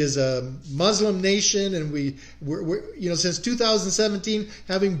 which is a Muslim nation, and we're you know, since 2017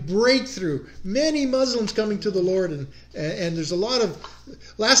 having breakthrough, many Muslims coming to the Lord, and there's a lot of.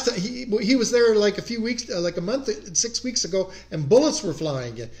 Last time he was there like a few weeks, like a month, 6 weeks ago, and bullets were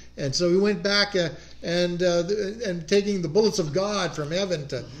flying, and so he went back and taking the bullets of God from heaven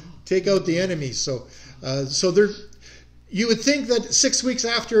to take out the enemies. So there, you would think that 6 weeks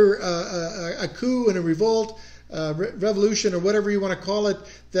after a coup and a revolt. Revolution, or whatever you want to call it,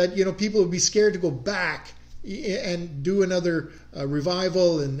 that, you know, people would be scared to go back and do another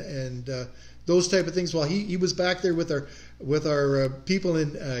revival and those type of things. Well, he was back there with our people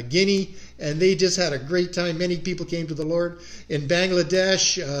in Guinea, and they just had a great time. Many people came to the Lord. In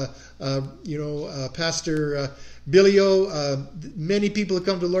Bangladesh, you know, Pastor Billio, many people have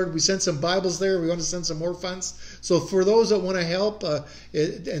come to the Lord. We sent some Bibles there. We want to send some more funds. So for those that want to help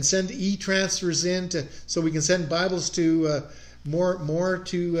and send e-transfers in so we can send Bibles to more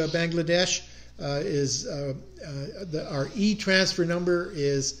to Bangladesh, our e-transfer number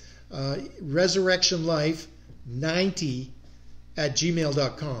is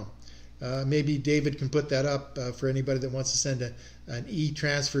ResurrectionLife90@gmail.com. Maybe David can put that up for anybody that wants to send an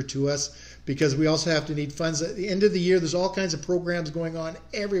e-transfer to us, because we also have to need funds. At the end of the year, there's all kinds of programs going on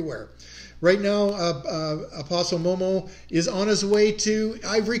everywhere. Right now, Apostle Momo is on his way to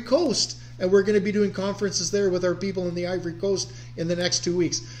Ivory Coast, and we're going to be doing conferences there with our people in the Ivory Coast in the next 2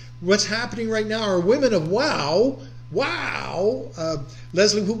 weeks. What's happening right now are women of WOW. Wow.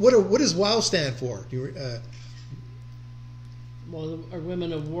 Leslie, what does WOW stand for? Well, are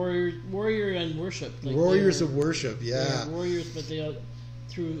women of warrior and worship. Like warriors of worship, yeah. They're warriors, but they are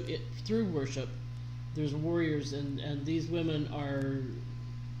through worship. There's warriors, and these women are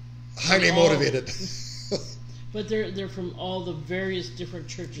highly motivated. But they're from all the various different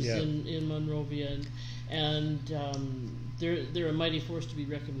churches in Monrovia, and they're a mighty force to be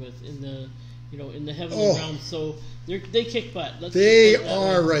reckoned with in the heavenly realm. So they kick butt. They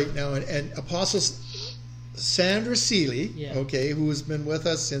are right now, and Apostles Sandra Seeley, who has been with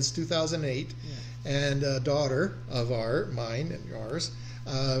us since 2008, and a daughter of mine and yours.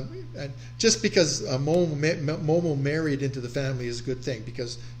 And just because Momo married into the family is a good thing,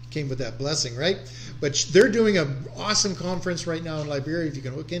 because it came with that blessing, right? But they're doing an awesome conference right now in Liberia. If you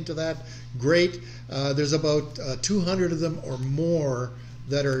can hook into that, great. There's about 200 of them or more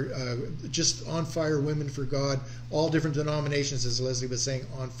that are just on fire women for God, all different denominations, as Leslie was saying,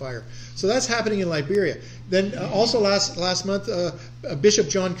 on fire. So that's happening in Liberia. Then also last month, Bishop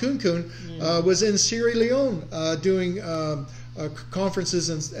John Kunkun was in Sierra Leone doing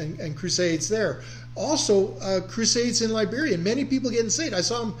conferences and crusades there. Also, crusades in Liberia. Many people getting saved. I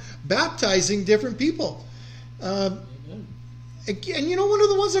saw him baptizing different people. And you know, one of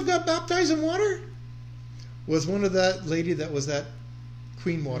the ones that got baptized in water was one of that lady that was that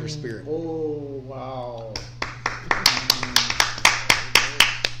Queen Water Spirit. Oh, wow.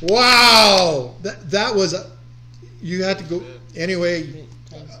 Wow! That was you had to go anyway.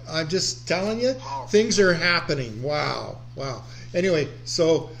 I'm just telling you, things are happening. Wow. Anyway,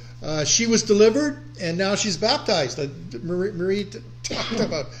 so she was delivered, and now she's baptized. Marie talked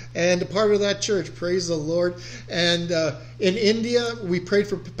about, and a part of that church. Praise the Lord. And in India, we prayed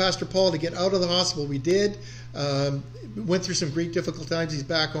for Pastor Paul to get out of the hospital. We did. Went through some great difficult times. He's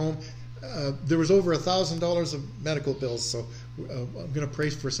back home. There was over $1,000 of medical bills, so I'm going to pray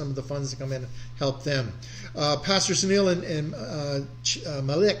for some of the funds to come in and help them. Pastor Sunil and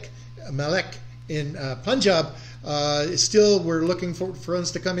Malik in Punjab, still we're looking for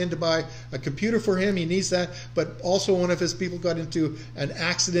funds to come in to buy a computer for him. He needs that, but also one of his people got into an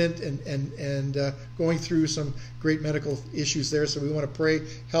accident and going through some great medical issues there, so we want to pray,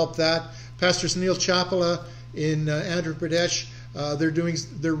 help that. Pastor Sunil Chapala in Andhra Pradesh,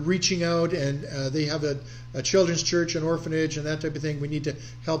 they're reaching out, and they have a children's church, an orphanage, and that type of thing. We need to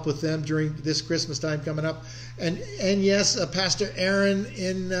help with them during this Christmas time coming up. And yes, Pastor Aaron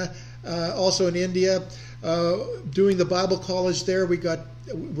also in India, doing the Bible college there. We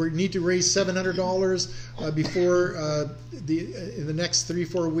need to raise $700 before in the next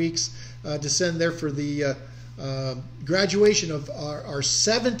 3-4 weeks to send there for the graduation of our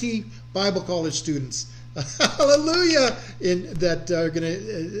 70 Bible college students. Hallelujah! That are going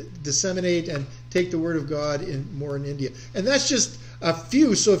to disseminate and take the Word of God more in India. And that's just a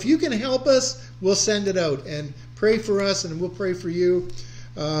few. So if you can help us, we'll send it out. And pray for us, and we'll pray for you.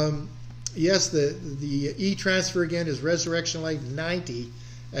 Yes, the e-transfer again is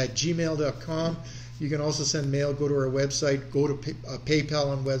ResurrectionLife90@gmail.com. You can also send mail. Go to our website. Go to PayPal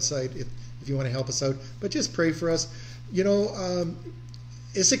on website if you want to help us out. But just pray for us. You know,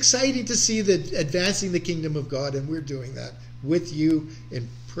 it's exciting to see advancing the kingdom of God, and we're doing that with you in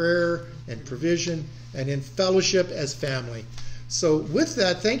prayer and provision and in fellowship as family. So with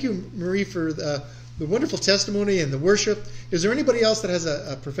that, thank you, Marie, for the wonderful testimony and the worship. Is there anybody else that has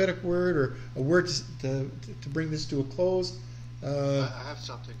a prophetic word or a word to bring this to a close? I have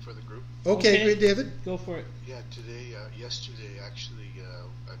something for the group. Okay, great, David. Go for it. Yeah, yesterday, actually,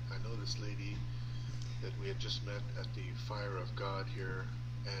 I know this lady that we had just met at the Fire of God here,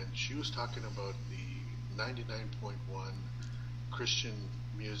 and she was talking about the 99.1 Christian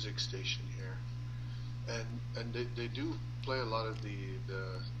music station here, and they do play a lot of the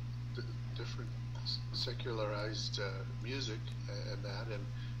different secularized music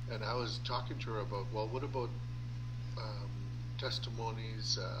and I was talking to her about, well, what about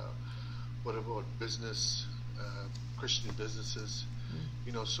testimonies, what about business, Christian businesses,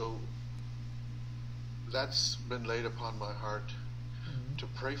 you know, so that's been laid upon my heart to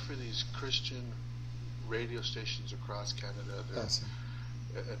pray for these Christian radio stations across Canada. Awesome.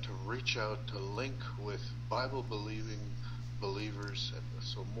 And to reach out, to link with Bible-believing believers, and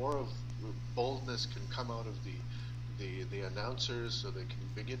so more of boldness can come out of the announcers so they can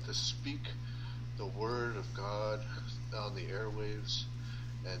begin to speak the word of God on the airwaves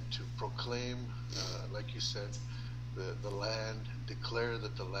and to proclaim, like you said, the land, declare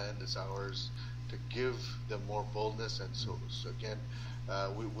that the land is ours, to give them more boldness. And so again,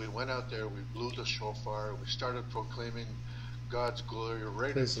 we went out there, we blew the shofar, we started proclaiming God's glory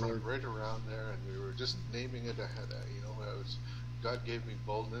right in front, right around there, and we were just naming it ahead. God gave me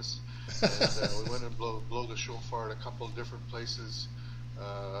boldness, and we went and blow the shofar at a couple of different places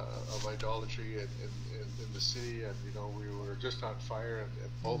of idolatry in the city, and we were just on fire and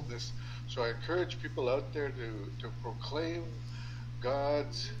boldness. So I encourage people out there to proclaim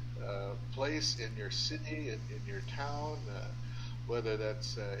God's place in your city, in your town, whether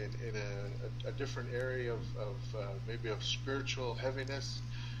that's in a different area of maybe of spiritual heaviness.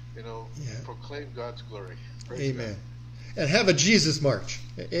 Proclaim God's glory. Praise Amen. God. And have a Jesus March,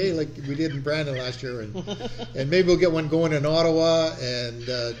 like we did in Brandon last year, and maybe we'll get one going in Ottawa and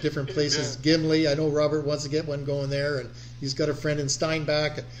different places. Yeah. Gimli, I know Robert wants to get one going there, and he's got a friend in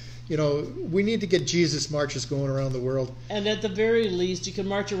Steinbach. We need to get Jesus marches going around the world. And at the very least, you can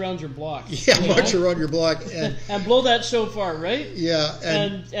march around your block. Yeah, march around your block and blow that shofar, right? Yeah,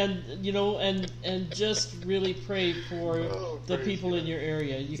 and just really pray for the people in your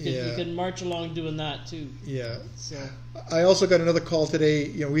area. You can march along doing that too. Yeah. So I also got another call today.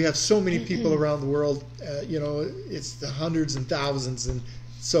 We have so many people around the world. It's the hundreds and thousands, and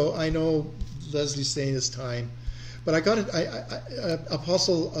so I know Leslie's saying it's time. But I got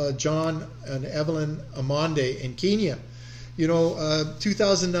Apostle John and Evelyn Amonde in Kenya.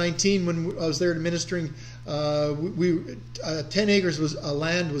 2019 when I was there ministering, 10 acres of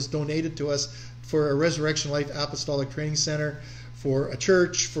land was donated to us for a Resurrection Life Apostolic Training Center, for a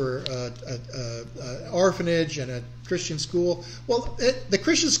church, for an orphanage, and a Christian school. Well, the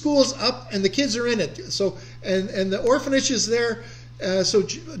Christian school is up, and the kids are in it. So, and the orphanage is there. So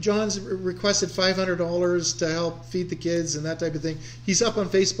John's requested $500 to help feed the kids and that type of thing. He's up on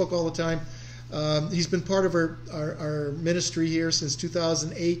Facebook all the time. He's been part of our ministry here since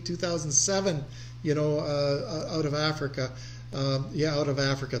 2008, 2007, out of Africa. Out of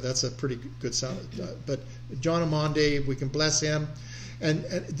Africa. That's a pretty good sound. But John Amonde, we can bless him. And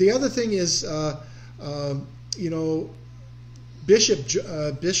the other thing is,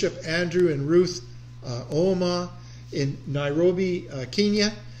 Bishop Andrew and Ruth Ouma in Nairobi,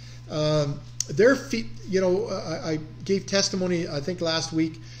 Kenya. Their feet, I gave testimony, I think last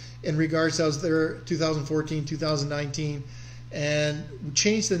week, in regards to I was there 2014, 2019, and we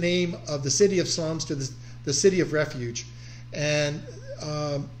changed the name of the city of slums to the city of refuge. And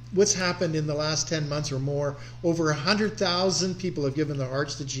what's happened in the last 10 months or more, over 100,000 people have given their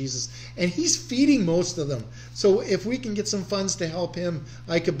hearts to Jesus, and he's feeding most of them. So if we can get some funds to help him,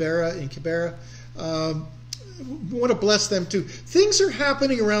 Ikabera in Kibera, we want to bless them too. Things are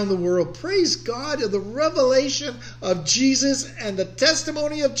happening around the world. Praise God, the revelation of Jesus and the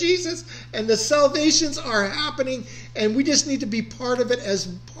testimony of Jesus and the salvations are happening, and we just need to be part of it as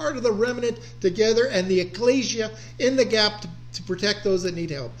part of the remnant together and the ecclesia in the gap to protect those that need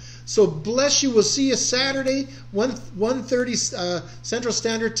help. So bless you. We'll see you Saturday, 1:30 Central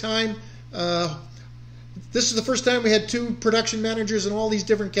Standard Time. This is the first time we had 2 production managers and all these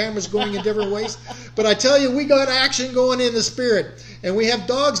different cameras going in different ways. But I tell you, we got action going in the spirit. And we have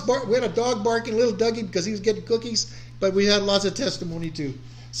dogs. We had a dog barking, little Dougie, because he was getting cookies. But we had lots of testimony too.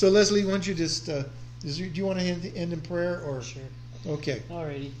 So Leslie, why don't you just, do you want to end in prayer? Or sure. Okay.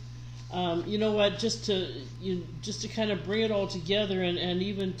 Alrighty. You know what? Just to kind of bring it all together and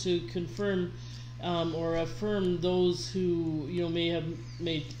even to confirm or affirm those who may have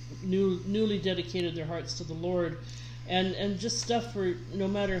made newly dedicated their hearts to the Lord, and just stuff for no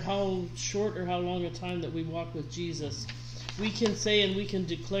matter how short or how long a time that we walk with Jesus, we can say and we can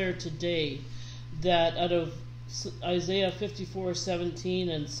declare today that out of Isaiah 54:17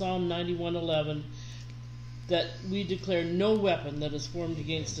 and Psalm 91:11, that we declare no weapon that is formed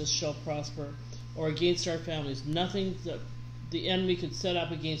against us shall prosper, or against our families. Nothing that the enemy could set up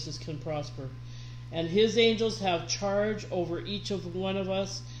against us can prosper. And his angels have charge over each of one of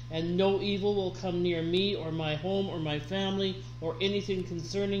us, and no evil will come near me or my home or my family or anything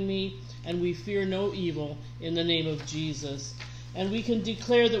concerning me, and we fear no evil in the name of Jesus. And we can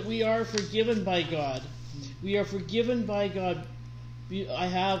declare that we are forgiven by God. We are forgiven by God. We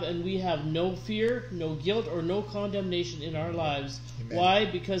have no fear, no guilt, or no condemnation in our lives. Amen. Why?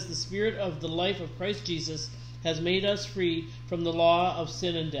 Because the Spirit of the life of Christ Jesus has made us free from the law of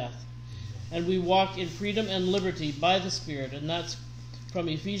sin and death. And we walk in freedom and liberty by the Spirit. And that's from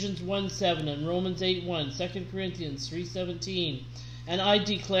Ephesians 1:7 and Romans 8:1, 2 Corinthians 3:17. And I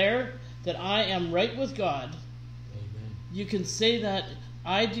declare that I am right with God. Amen. you can say that,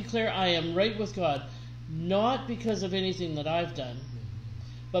 I declare I am right with God, not because of anything that I've done,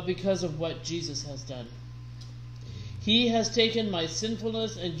 but because of what Jesus has done. He has taken my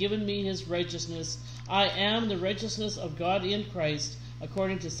sinfulness and given me his righteousness. I am the righteousness of God in Christ,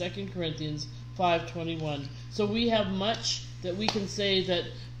 according to 2 Corinthians 5:21. So we have much that we can say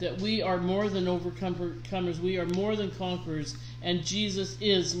that we are more than overcomers. We are more than conquerors, and Jesus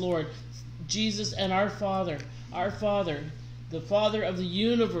is Lord. Jesus and our Father, the Father of the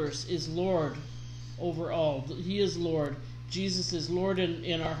universe, is Lord over all. He is Lord. Jesus is Lord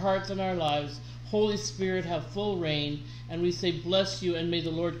in our hearts and our lives. Holy Spirit, have full reign, and we say bless you, and may the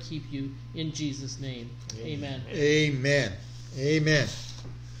Lord keep you in Jesus' name. Amen. Amen. Amen.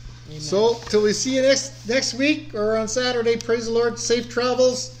 Amen. So, till we see you next week or on Saturday, praise the Lord, safe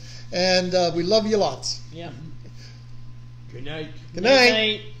travels, and we love you lots. Yeah. Good night. Good night. Good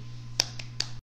night.